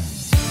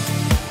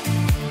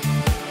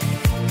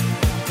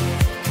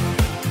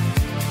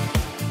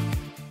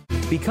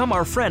 Become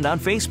our friend on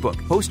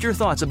Facebook. Post your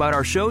thoughts about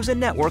our shows and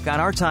network on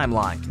our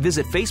timeline.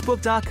 Visit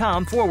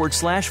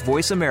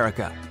facebook.com/Voice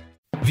America.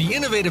 The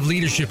Innovative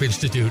Leadership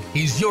Institute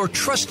is your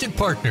trusted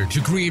partner to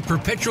create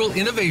perpetual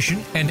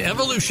innovation and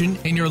evolution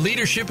in your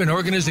leadership and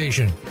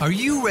organization. Are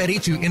you ready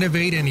to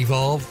innovate and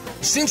evolve?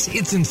 Since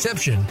its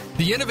inception,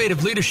 the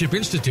Innovative Leadership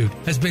Institute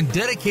has been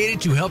dedicated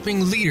to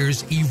helping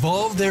leaders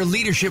evolve their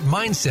leadership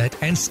mindset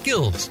and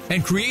skills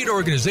and create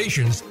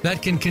organizations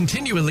that can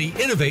continually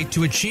innovate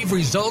to achieve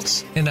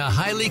results in a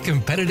highly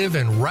competitive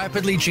and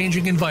rapidly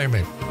changing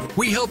environment.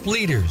 We help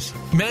leaders,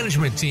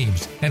 management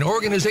teams, and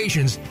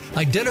organizations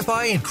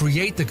identify and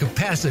create the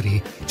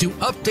capacity to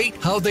update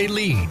how they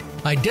lead,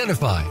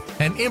 identify,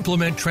 and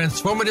implement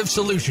transformative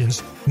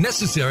solutions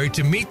necessary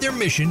to meet their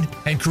mission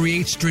and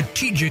create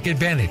strategic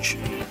advantage.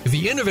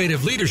 The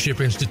Innovative Leadership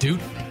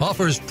Institute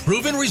offers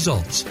proven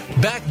results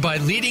backed by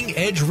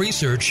leading-edge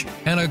research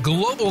and a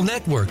global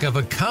network of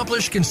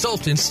accomplished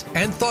consultants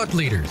and thought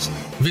leaders.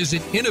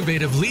 Visit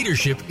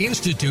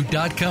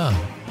innovativeleadershipinstitute.com.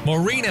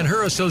 Maureen and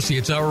her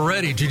associates are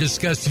ready to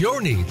discuss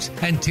your needs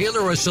and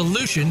tailor a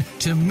solution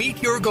to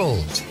meet your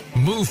goals.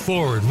 Move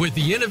forward with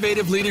the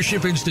Innovative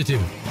Leadership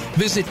Institute.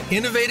 Visit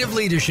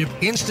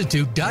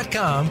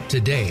innovativeleadershipinstitute.com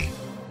today.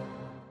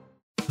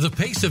 The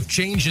pace of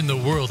change in the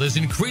world is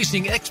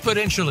increasing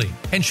exponentially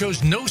and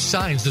shows no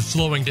signs of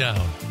slowing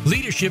down.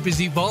 Leadership is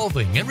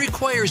evolving and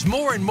requires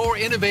more and more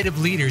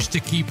innovative leaders to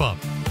keep up.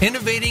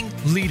 Innovating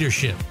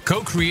Leadership,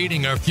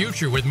 Co-Creating Our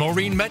Future with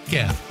Maureen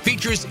Metcalf,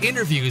 features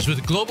interviews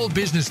with global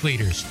business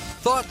leaders,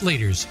 thought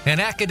leaders, and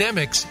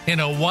academics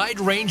in a wide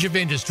range of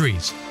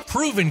industries.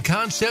 Proven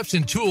concepts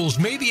and tools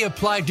may be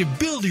applied to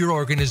build your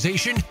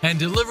organization and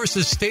deliver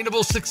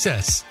sustainable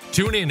success.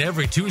 Tune in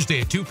every Tuesday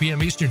at 2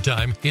 p.m. Eastern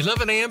Time,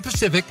 11 a.m.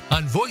 Pacific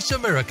on Voice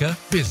America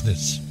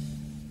Business.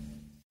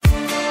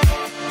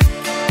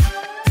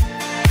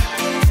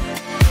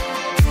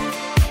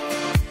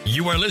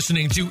 You are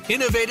listening to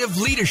Innovative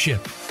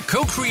Leadership,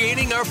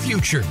 Co-Creating Our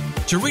Future.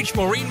 To reach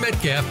Maureen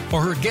Metcalf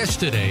or her guest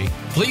today,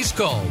 please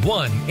call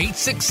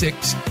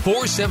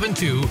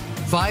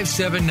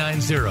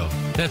 1-866-472-5790.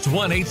 That's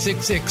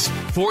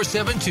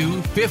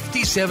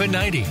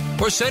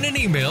 1-866-472-5790. Or send an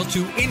email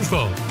to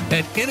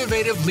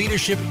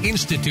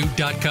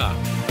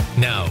info@innovativeleadershipinstitute.com.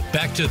 Now,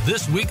 back to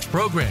this week's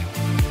program.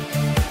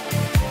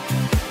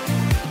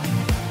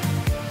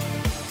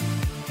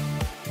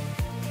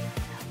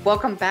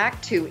 Welcome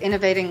back to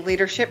Innovating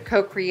Leadership,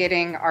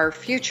 Co-Creating Our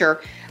Future.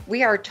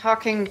 We are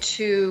talking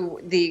to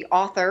the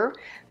author,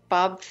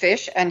 Bob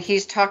Fisch, and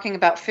he's talking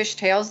about Fisch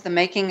Tales, the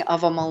making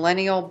of a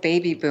Millennial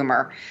Baby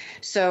Boomer.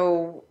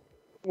 So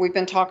we've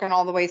been talking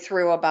all the way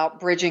through about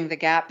bridging the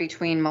gap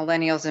between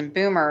millennials and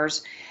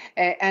boomers.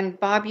 And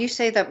Bob, you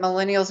say that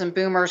millennials and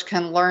boomers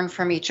can learn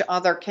from each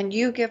other. Can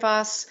you give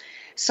us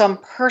some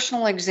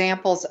personal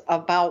examples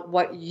about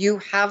what you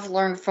have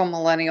learned from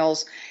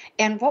millennials?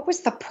 And what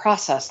was the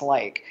process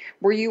like?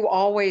 Were you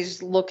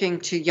always looking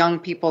to young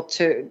people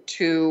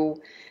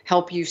to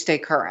help you stay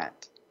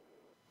current?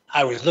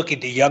 I was looking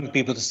to young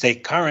people to stay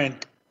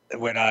current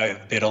when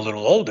I've been a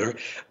little older,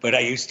 but I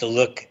used to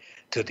look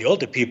to the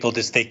older people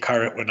to stay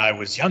current when I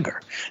was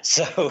younger.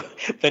 So,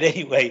 but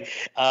anyway,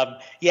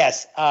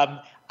 yes,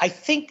 I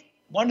think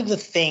one of the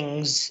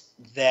things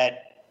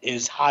that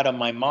is hot on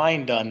my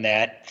mind on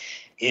that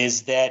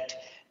is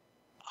that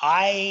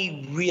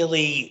I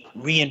really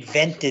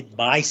reinvented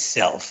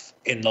myself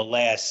in the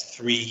last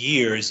 3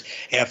 years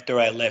after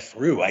I left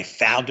Rue. I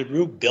founded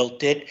Rue,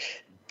 built it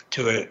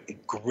to a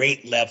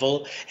great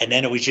level, and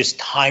then it was just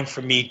time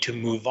for me to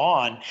move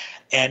on.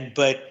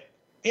 But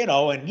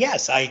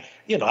yes, I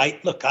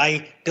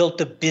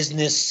built a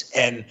business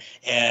and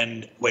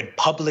went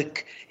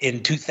public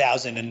in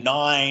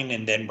 2009,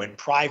 and then went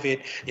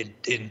private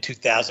in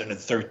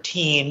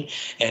 2013,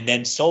 and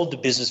then sold the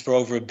business for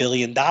over $1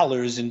 billion.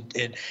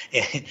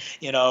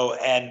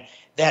 And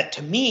that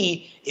to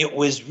me, it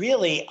was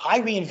really,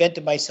 I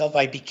reinvented myself.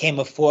 I became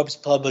a Forbes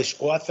published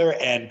author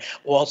and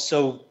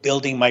also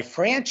building my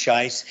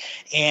franchise.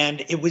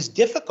 And it was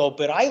difficult,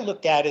 but I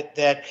looked at it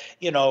that,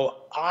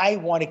 I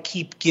want to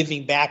keep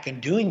giving back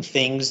and doing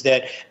things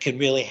that can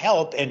really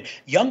help. And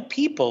young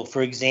people,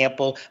 for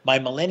example, my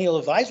Millennial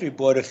Advisory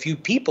Board, a few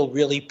people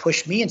really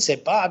pushed me and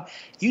said, Bob,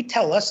 you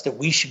tell us that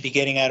we should be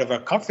getting out of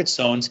our comfort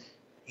zones.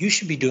 You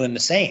should be doing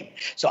the same.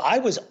 So I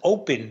was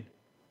open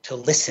to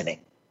listening.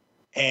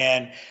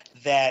 And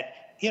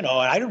that, and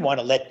I didn't want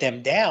to let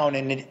them down.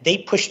 And they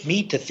pushed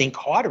me to think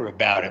harder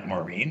about it,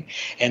 Maureen.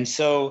 And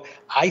so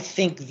I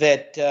think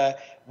that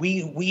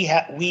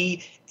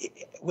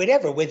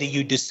whether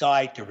you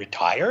decide to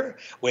retire,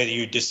 whether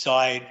you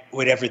decide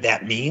whatever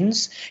that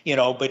means,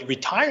 but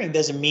retiring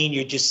doesn't mean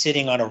you're just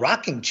sitting on a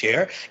rocking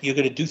chair. You're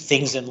going to do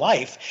things in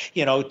life.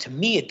 To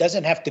me, it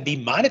doesn't have to be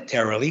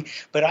monetarily,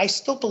 but I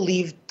still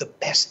believe the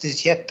best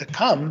is yet to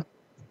come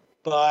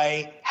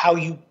by how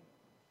you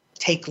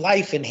take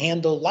life and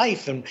handle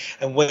life and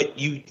what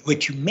you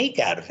make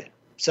out of it.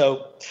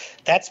 So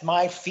that's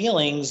my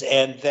feelings,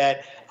 and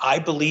that I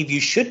believe you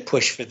should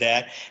push for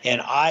that. And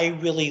I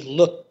really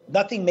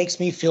nothing makes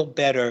me feel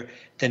better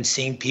than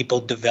seeing people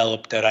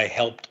develop that I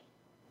helped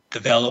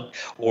develop,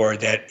 or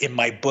that in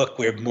my book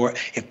where more,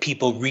 if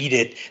people read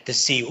it to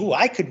see,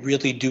 I could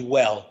really do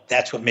well.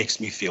 That's what makes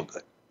me feel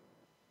good.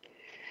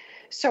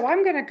 So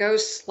I'm going to go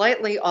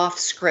slightly off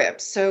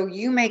script. So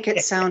you make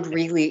it sound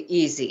really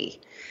easy,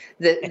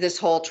 this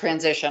whole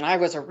transition. I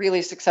was a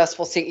really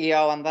successful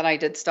CEO, and then I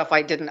did stuff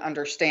I didn't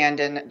understand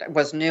and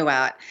was new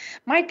at.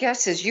 My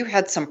guess is you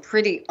had some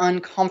pretty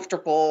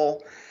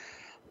uncomfortable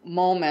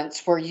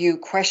moments where you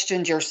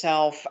questioned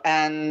yourself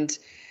and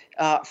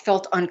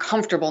felt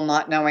uncomfortable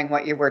not knowing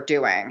what you were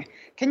doing.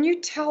 Can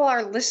you tell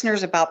our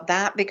listeners about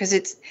that? Because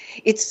it's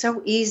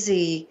so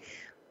easy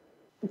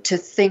to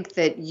think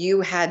that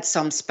you had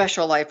some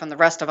special life and the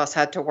rest of us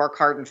had to work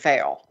hard and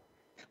fail.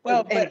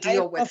 And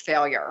deal with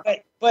failure.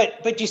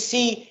 But you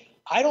see,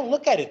 I don't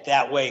look at it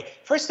that way.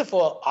 First of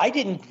all, I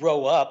didn't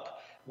grow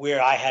up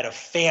where I had a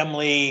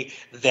family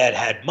that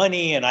had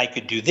money and I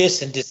could do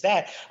this and this,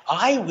 that.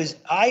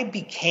 I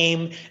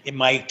became in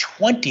my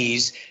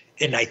 20s,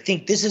 and I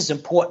think this is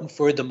important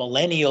for the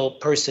millennial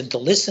person to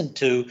listen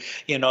to,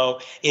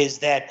 is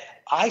that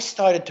I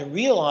started to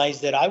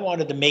realize that I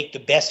wanted to make the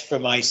best for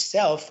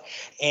myself,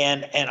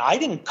 and I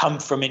didn't come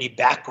from any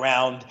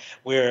background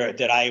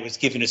that I was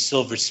given a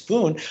silver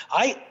spoon.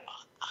 I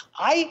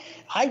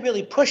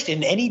really pushed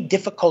in any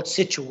difficult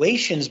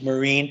situations,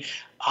 Maureen.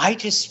 I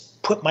just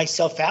put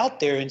myself out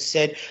there and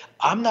said,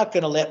 I'm not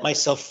going to let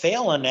myself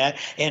fail on that,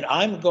 and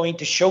I'm going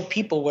to show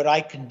people what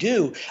I can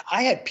do.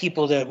 I had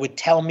people that would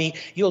tell me,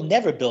 you'll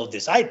never build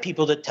this. I had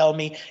people that tell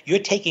me, you're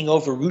taking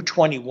over Route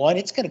 21.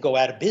 It's going to go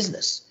out of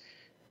business.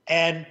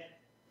 And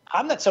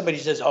I'm not somebody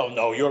who says, oh,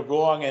 no, you're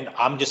wrong, and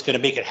I'm just going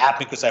to make it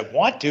happen because I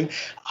want to.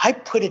 I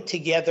put it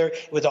together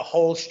with a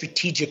whole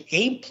strategic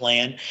game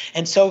plan.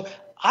 And so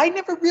I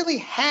never really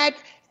had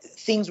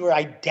things where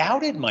I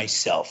doubted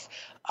myself.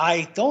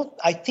 I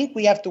think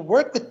we have to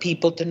work with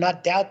people to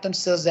not doubt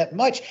themselves that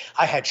much.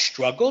 I had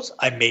struggles.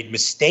 I made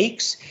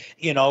mistakes,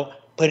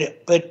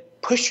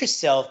 but push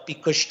yourself,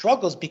 because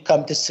struggles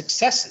become the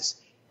successes.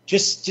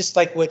 Just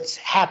like what's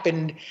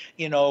happened,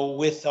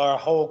 with our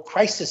whole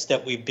crisis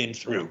that we've been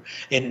through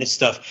and this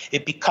stuff,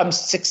 it becomes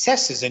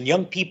successes, and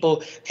young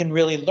people can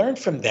really learn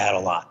from that a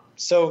lot.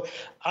 So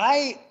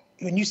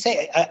when you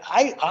say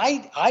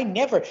I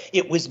never,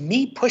 it was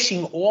me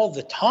pushing all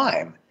the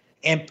time.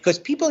 And because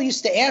people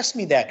used to ask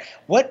me that,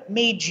 what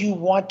made you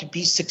want to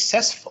be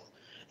successful?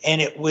 And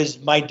it was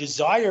my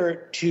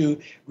desire to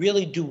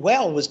really do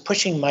well, was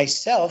pushing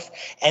myself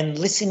and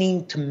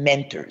listening to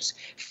mentors,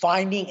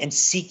 finding and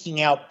seeking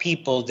out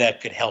people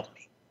that could help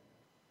me.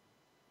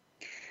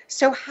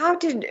 So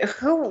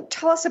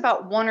tell us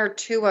about one or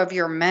two of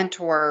your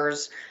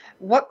mentors.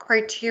 What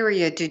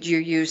criteria did you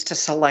use to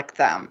select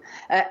them?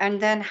 And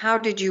then how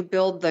did you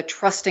build the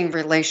trusting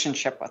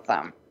relationship with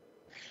them?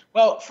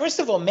 Well, first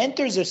of all,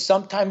 mentors are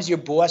sometimes your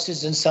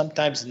bosses and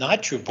sometimes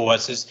not your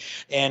bosses.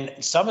 And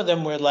some of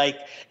them were like,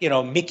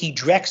 Mickey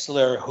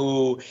Drexler,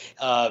 who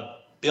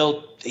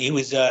he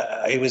was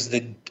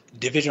the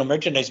divisional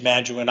merchandise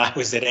manager when I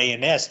was at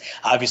A&S.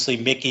 Obviously,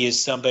 Mickey is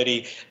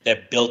somebody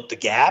that built the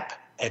Gap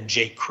and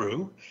J.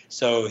 Crew.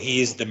 So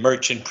he is the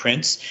merchant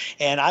prince.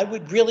 And I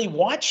would really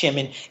watch him.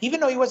 And even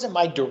though he wasn't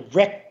my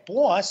direct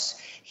boss,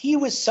 he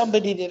was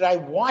somebody that I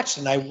watched,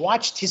 and I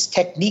watched his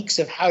techniques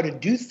of how to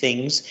do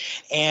things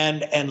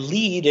and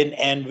lead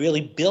and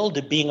really build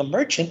at being a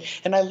merchant.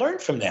 And I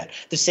learned from that.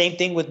 The same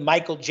thing with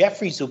Michael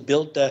Jeffries, who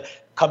built a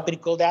company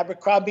called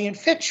Abercrombie and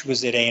Fitch,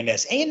 was at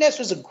A&S. A&S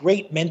was a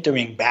great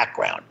mentoring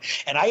background.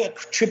 And I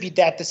attribute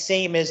that the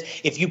same as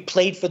if you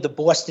played for the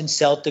Boston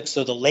Celtics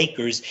or the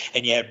Lakers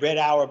and you had Red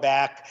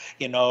Auerbach,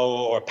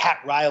 or Pat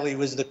Riley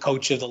was the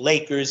coach of the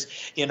Lakers,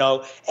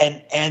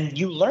 and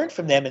you learned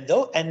from them.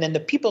 And then the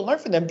people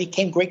learned from them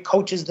became great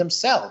coaches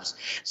themselves.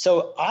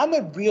 So I'm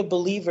a real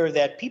believer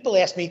that people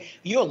ask me,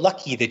 you're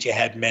lucky that you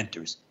had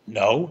mentors.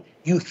 No,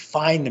 you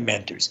find the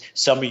mentors.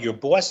 Some are your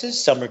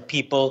bosses, some are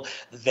people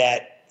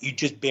that you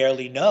just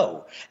barely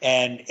know,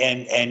 and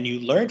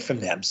you learn from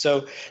them.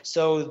 So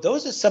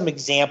those are some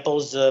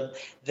examples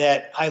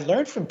that I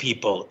learned from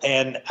people,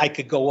 and I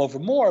could go over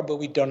more, but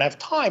we don't have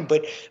time.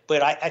 But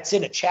it's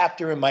in a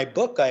chapter in my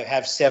book. I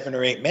have 7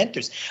 or 8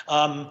 mentors.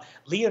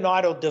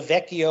 Leonardo Da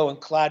Vecchio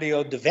and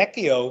Claudio Da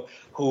Vecchio,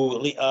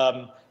 who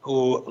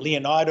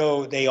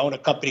Leonardo, they own a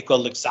company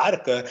called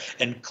Luxottica,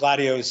 and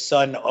Claudio's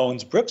son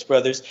owns Brooks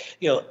Brothers.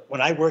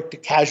 When I worked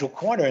at Casual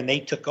Corner and they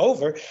took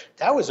over,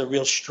 that was a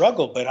real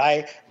struggle, but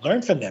I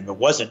learned from them. It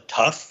wasn't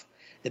tough.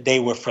 They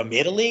were from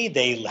Italy.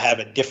 They have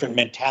a different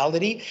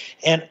mentality.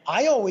 And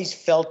I always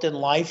felt in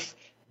life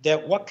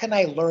that what can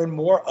I learn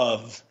more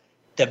of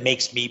that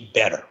makes me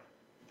better?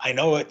 I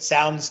know it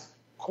sounds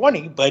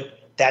corny, but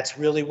that's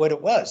really what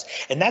it was.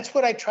 And that's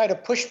what I try to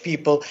push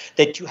people,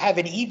 that you have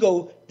an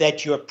ego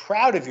that you're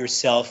proud of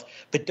yourself,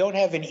 but don't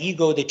have an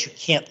ego that you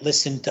can't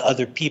listen to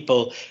other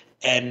people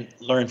and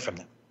learn from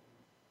them.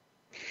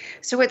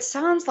 So it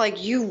sounds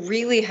like you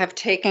really have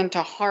taken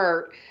to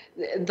heart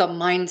the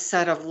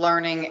mindset of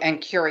learning and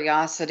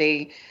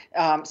curiosity,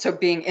 so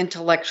being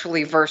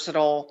intellectually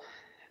versatile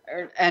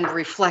and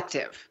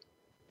reflective.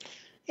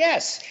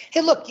 Yes.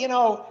 Hey, look,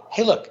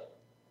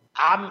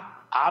 I'm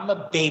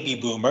a baby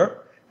boomer.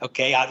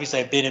 Okay, obviously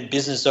I've been in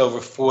business over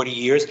 40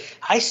 years.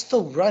 I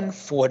still run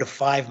 4 to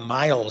 5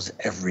 miles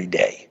every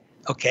day,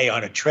 okay,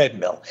 on a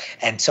treadmill,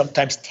 and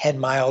sometimes 10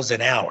 miles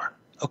an hour.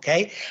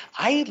 Okay,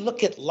 I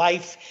look at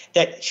life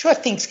that sure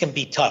things can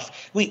be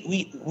tough.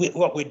 We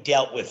what we're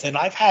dealt with, and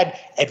I've had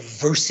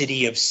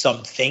adversity of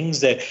some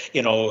things that,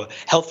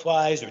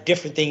 health-wise or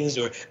different things,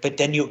 but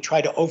then you try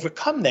to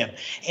overcome them,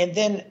 and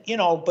then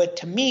But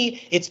to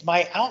me, it's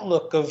my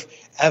outlook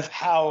of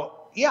how.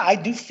 Yeah, I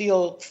do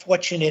feel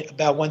fortunate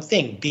about one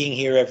thing, being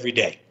here every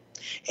day.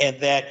 And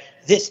that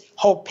this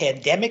whole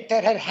pandemic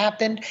that had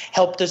happened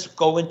helped us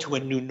go into a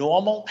new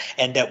normal,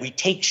 and that we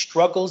take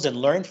struggles and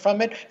learn from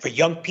it, for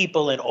young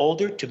people and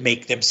older to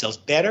make themselves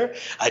better,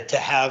 to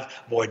have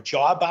more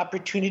job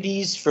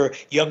opportunities for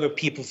younger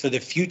people for the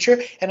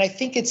future. And I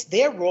think it's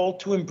their role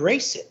to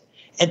embrace it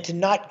and to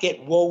not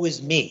get woe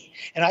is me.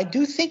 And I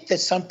do think that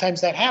sometimes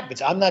that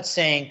happens. I'm not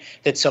saying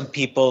that some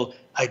people,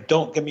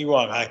 don't get me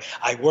wrong,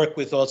 I work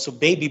with also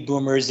baby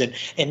boomers, and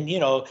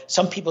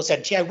some people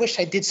said, gee, I wish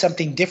I did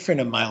something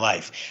different in my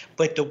life.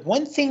 But the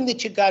one thing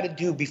that you got to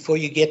do before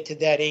you get to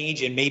that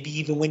age, and maybe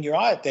even when you're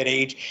at that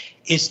age,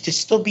 is to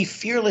still be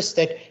fearless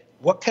that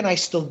what can I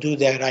still do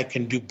that I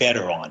can do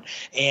better on?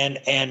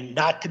 And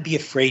not to be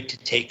afraid to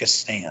take a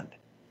stand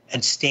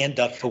and stand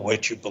up for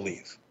what you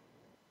believe.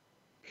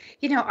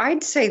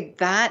 I'd say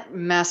that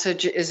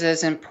message is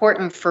as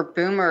important for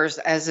boomers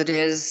as it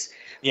is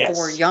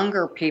for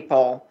younger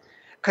people.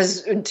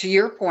 Because to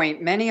your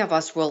point, many of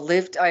us will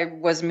live. I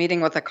was meeting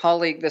with a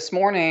colleague this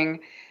morning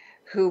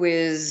who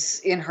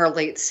is in her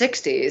late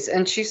 60s,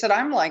 and she said,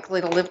 I'm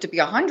likely to live to be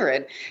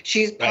 100.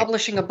 She's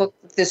publishing a book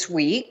this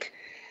week.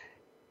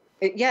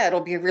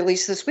 It'll be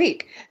released this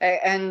week.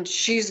 And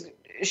she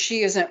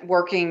isn't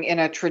working in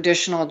a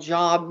traditional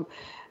job,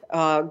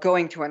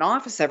 going to an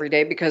office every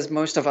day, because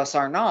most of us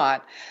are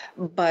not,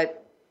 but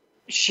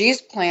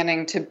she's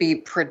planning to be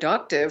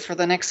productive for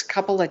the next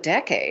couple of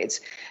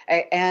decades.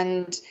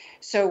 And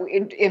so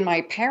in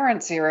my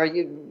parents' era,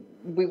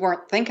 we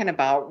weren't thinking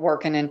about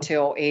working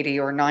until 80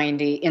 or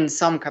 90 in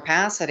some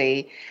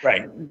capacity.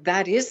 Right.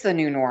 That is the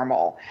new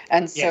normal.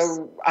 And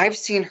so I've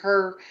seen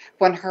her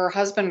when her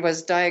husband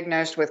was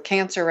diagnosed with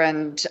cancer,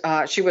 and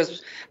she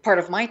was part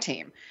of my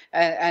team.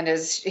 And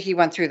as he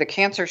went through the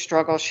cancer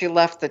struggle, she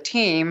left the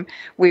team.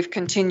 We've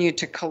continued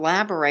to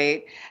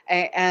collaborate.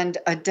 And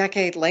a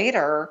decade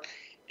later,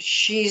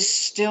 she's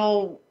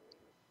still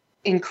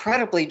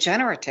incredibly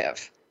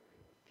generative.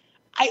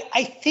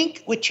 I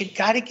think what you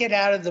got to get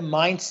out of the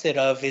mindset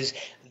of is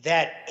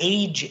that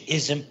age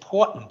is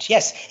important.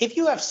 Yes, if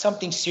you have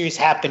something serious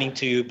happening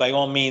to you, by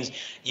all means,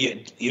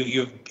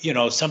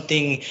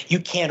 something, you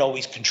can't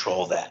always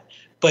control that.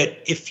 But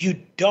if you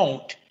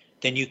don't,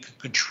 then you can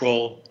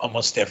control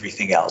almost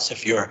everything else.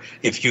 If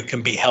you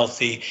can be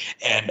healthy,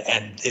 and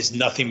there's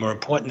nothing more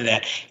important than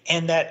that.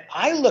 And that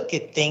I look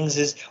at things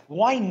as,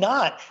 why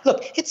not?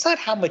 Look, it's not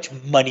how much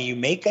money you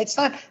make. That's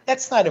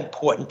not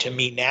important to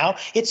me now.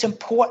 It's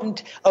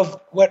important of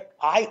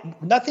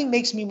nothing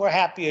makes me more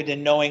happier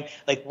than knowing,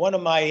 like one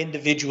of my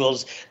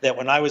individuals, that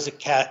when I was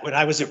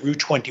at Route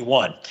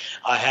 21,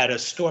 I had a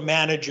store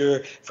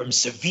manager from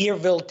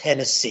Sevierville,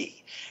 Tennessee.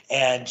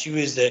 And she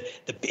was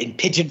in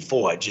Pigeon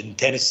Forge in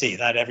Tennessee.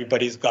 Not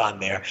everybody's gone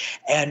there.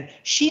 And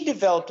she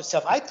developed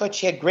herself. I thought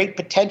she had great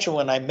potential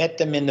when I met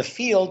them in the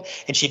field,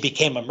 and she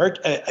became a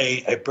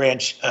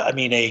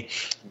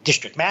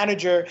district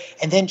manager.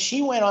 And then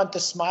she went on to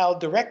Smile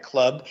Direct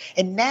Club,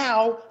 and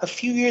now a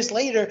few years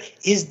later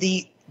is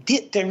the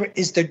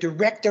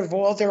director of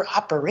all their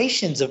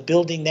operations of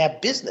building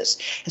that business.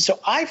 And so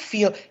I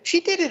feel she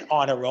did it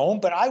on her own,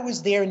 but I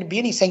was there in the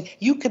beginning saying,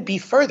 you could be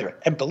further.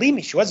 And believe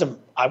me,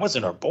 I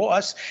wasn't her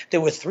boss. There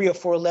were 3 or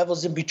 4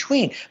 levels in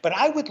between. But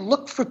I would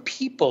look for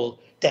people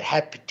that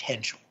had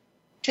potential,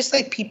 just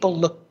like people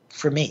look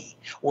for me,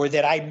 or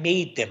that I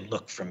made them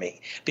look for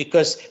me,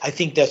 because I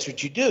think that's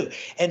what you do.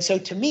 And so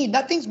to me,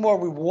 nothing's more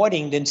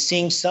rewarding than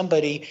seeing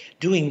somebody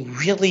doing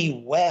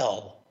really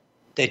well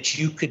that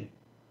you could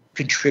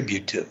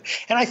contribute to.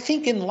 And I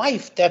think in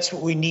life, that's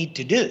what we need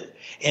to do.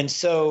 And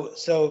so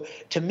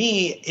to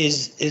me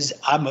is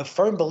I'm a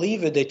firm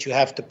believer that you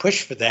have to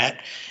push for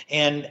that.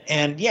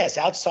 And yes,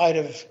 outside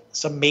of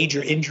some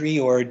major injury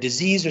or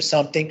disease or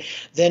something,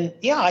 then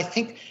I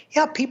think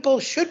people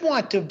should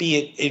want to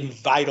be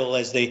vital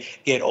as they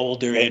get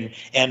older.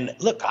 And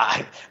look,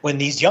 when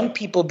these young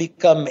people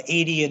become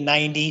 80 and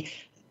 90,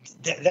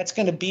 that's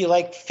going to be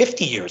like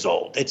 50 years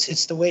old.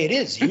 It's the way it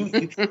is.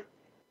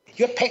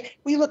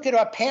 We looked at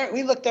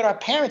our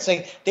parents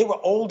like they were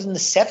old in the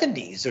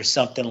 70s or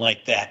something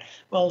like that.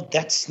 Well,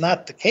 that's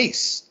not the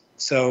case.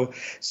 So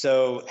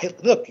hey,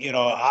 look,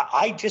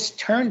 I just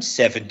turned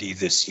 70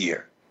 this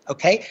year.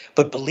 Okay.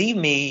 But believe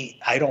me,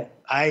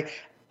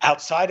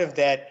 outside of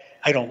that,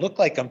 I don't look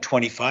like I'm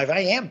 25. I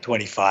am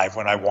 25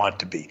 when I want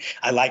to be.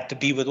 I like to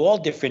be with all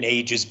different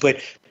ages,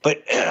 but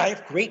I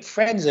have great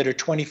friends that are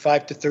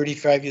 25 to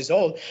 35 years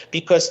old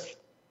because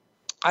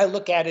I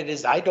look at it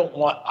as I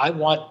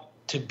want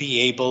to be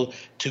able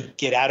to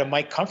get out of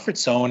my comfort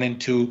zone and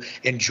to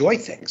enjoy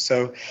things.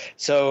 So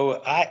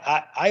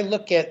I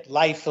look at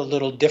life a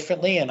little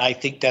differently, and I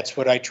think that's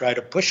what I try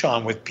to push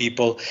on with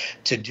people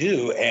to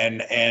do,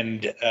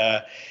 and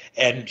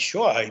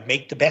sure, I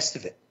make the best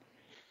of it.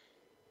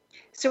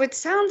 So it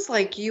sounds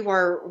like you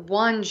are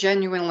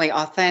genuinely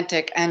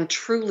authentic and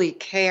truly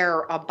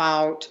care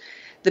about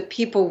the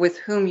people with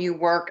whom you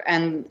work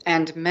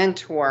and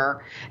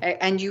mentor,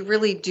 and you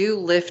really do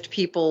lift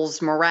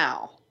people's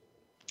morale.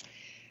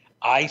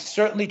 I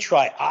certainly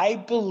try. I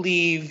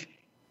believe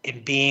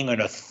in being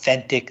an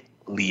authentic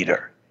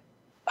leader.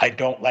 I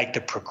don't like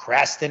to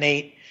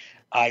procrastinate.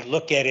 I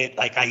look at it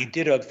like I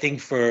did a thing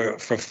for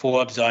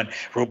Forbes on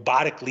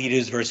robotic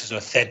leaders versus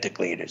authentic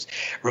leaders.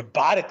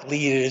 Robotic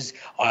leaders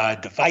are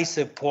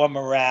divisive, poor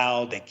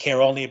morale. They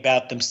care only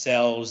about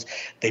themselves.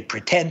 They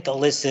pretend to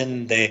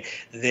listen. They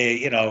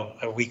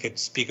we could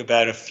speak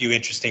about a few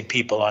interesting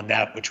people on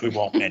that, which we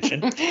won't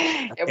mention.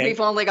 Okay? We've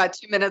only got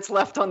 2 minutes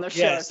left on the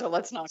show, so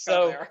let's not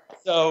go there.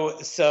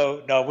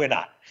 So no, we're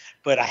not.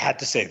 But I had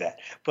to say that.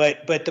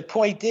 But the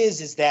point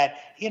is that,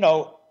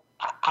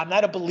 I'm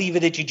not a believer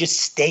that you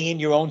just stay in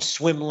your own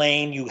swim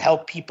lane. You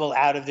help people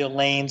out of their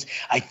lanes.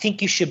 I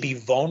think you should be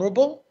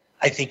vulnerable.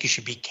 I think you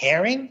should be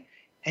caring,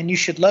 and you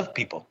should love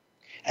people.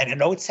 And I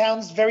know it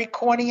sounds very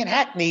corny and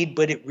hackneyed,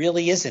 but it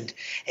really isn't.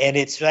 And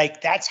it's like,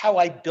 that's how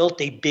I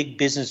built a big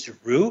business at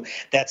Rue.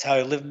 That's how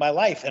I live my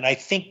life. And I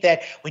think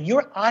that when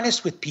you're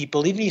honest with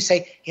people, even if you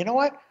say, you know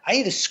what, I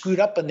either screwed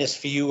up on this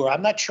for you, or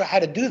I'm not sure how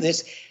to do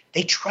this,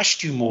 they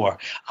trust you more.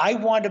 I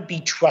want to be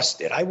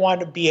trusted. I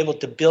want to be able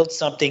to build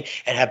something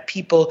and have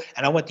people,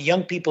 and I want the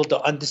young people to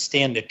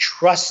understand that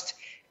trust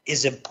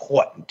is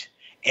important,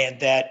 and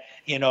that,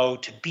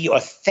 to be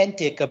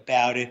authentic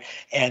about it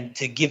and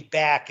to give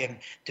back and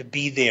to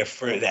be there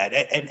for that.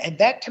 And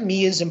that to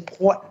me is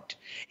important.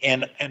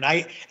 And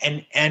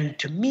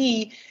to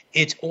me,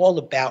 it's all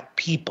about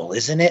people,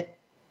 isn't it?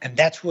 And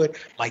that's what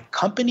my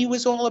company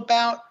was all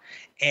about.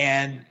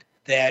 And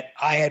that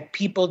I had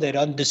people that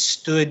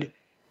understood,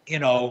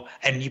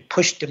 and you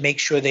pushed to make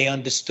sure they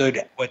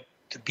understood what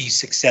to be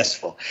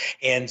successful.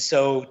 And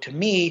so to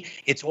me,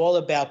 it's all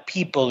about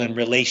people and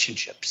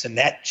relationships, and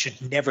that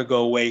should never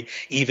go away,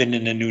 even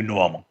in the new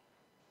normal.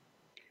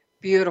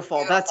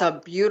 Beautiful. That's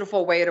a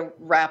beautiful way to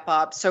wrap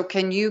up. So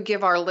can you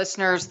give our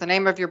listeners the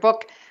name of your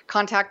book,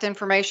 contact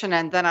information,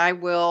 and then I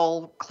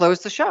will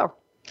close the show?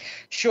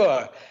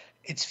 Sure.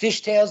 It's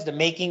Fisch Tales, the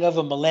making of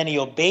a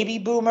Millennial Baby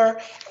Boomer.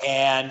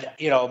 And,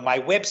 my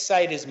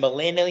website is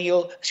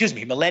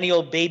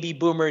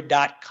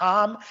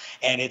millennialbabyboomer.com.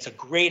 And it's a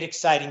great,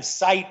 exciting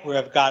site where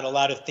I've got a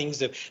lot of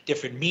things of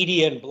different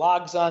media and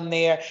blogs on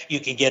there. You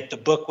can get the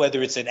book,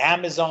 whether it's at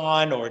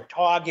Amazon or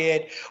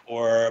Target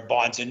or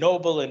Barnes &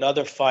 Noble and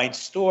other fine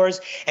stores.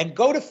 And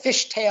go to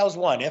Fisch Tales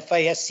 1,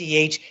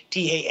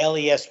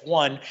 FISCHTALES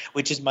 1,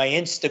 which is my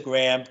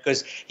Instagram,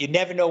 because you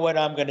never know what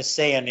I'm going to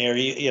say on there,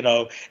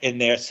 in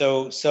there.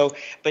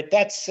 But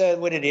that's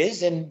what it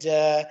is, and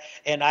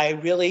I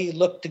really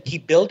look to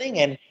keep building,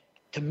 and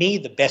to me,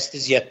 the best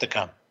is yet to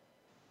come.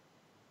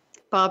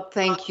 Bob,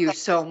 thank you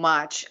so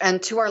much. And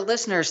to our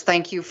listeners,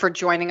 thank you for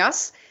joining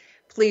us.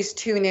 Please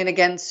tune in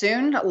again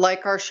soon,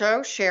 like our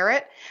show, share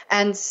it,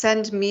 and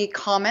send me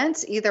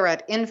comments either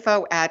at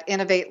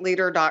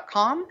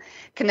info@innovateleader.com.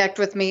 Connect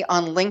with me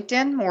on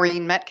LinkedIn,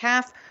 Maureen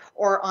Metcalf,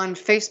 or on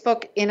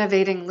Facebook,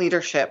 Innovating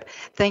Leadership.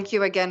 Thank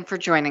you again for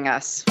joining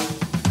us.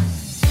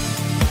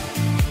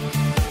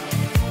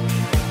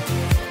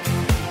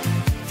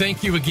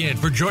 Thank you again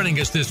for joining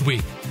us this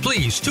week.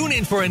 Please tune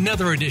in for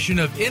another edition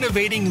of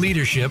Innovating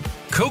Leadership,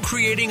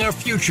 Co-Creating Our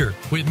Future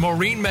with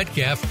Maureen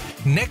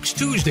Metcalf next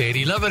Tuesday at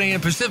 11 a.m.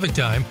 Pacific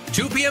Time,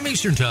 2 p.m.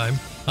 Eastern Time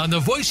on the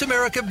Voice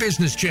America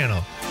Business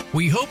Channel.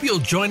 We hope you'll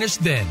join us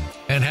then,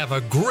 and have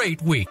a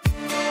great week.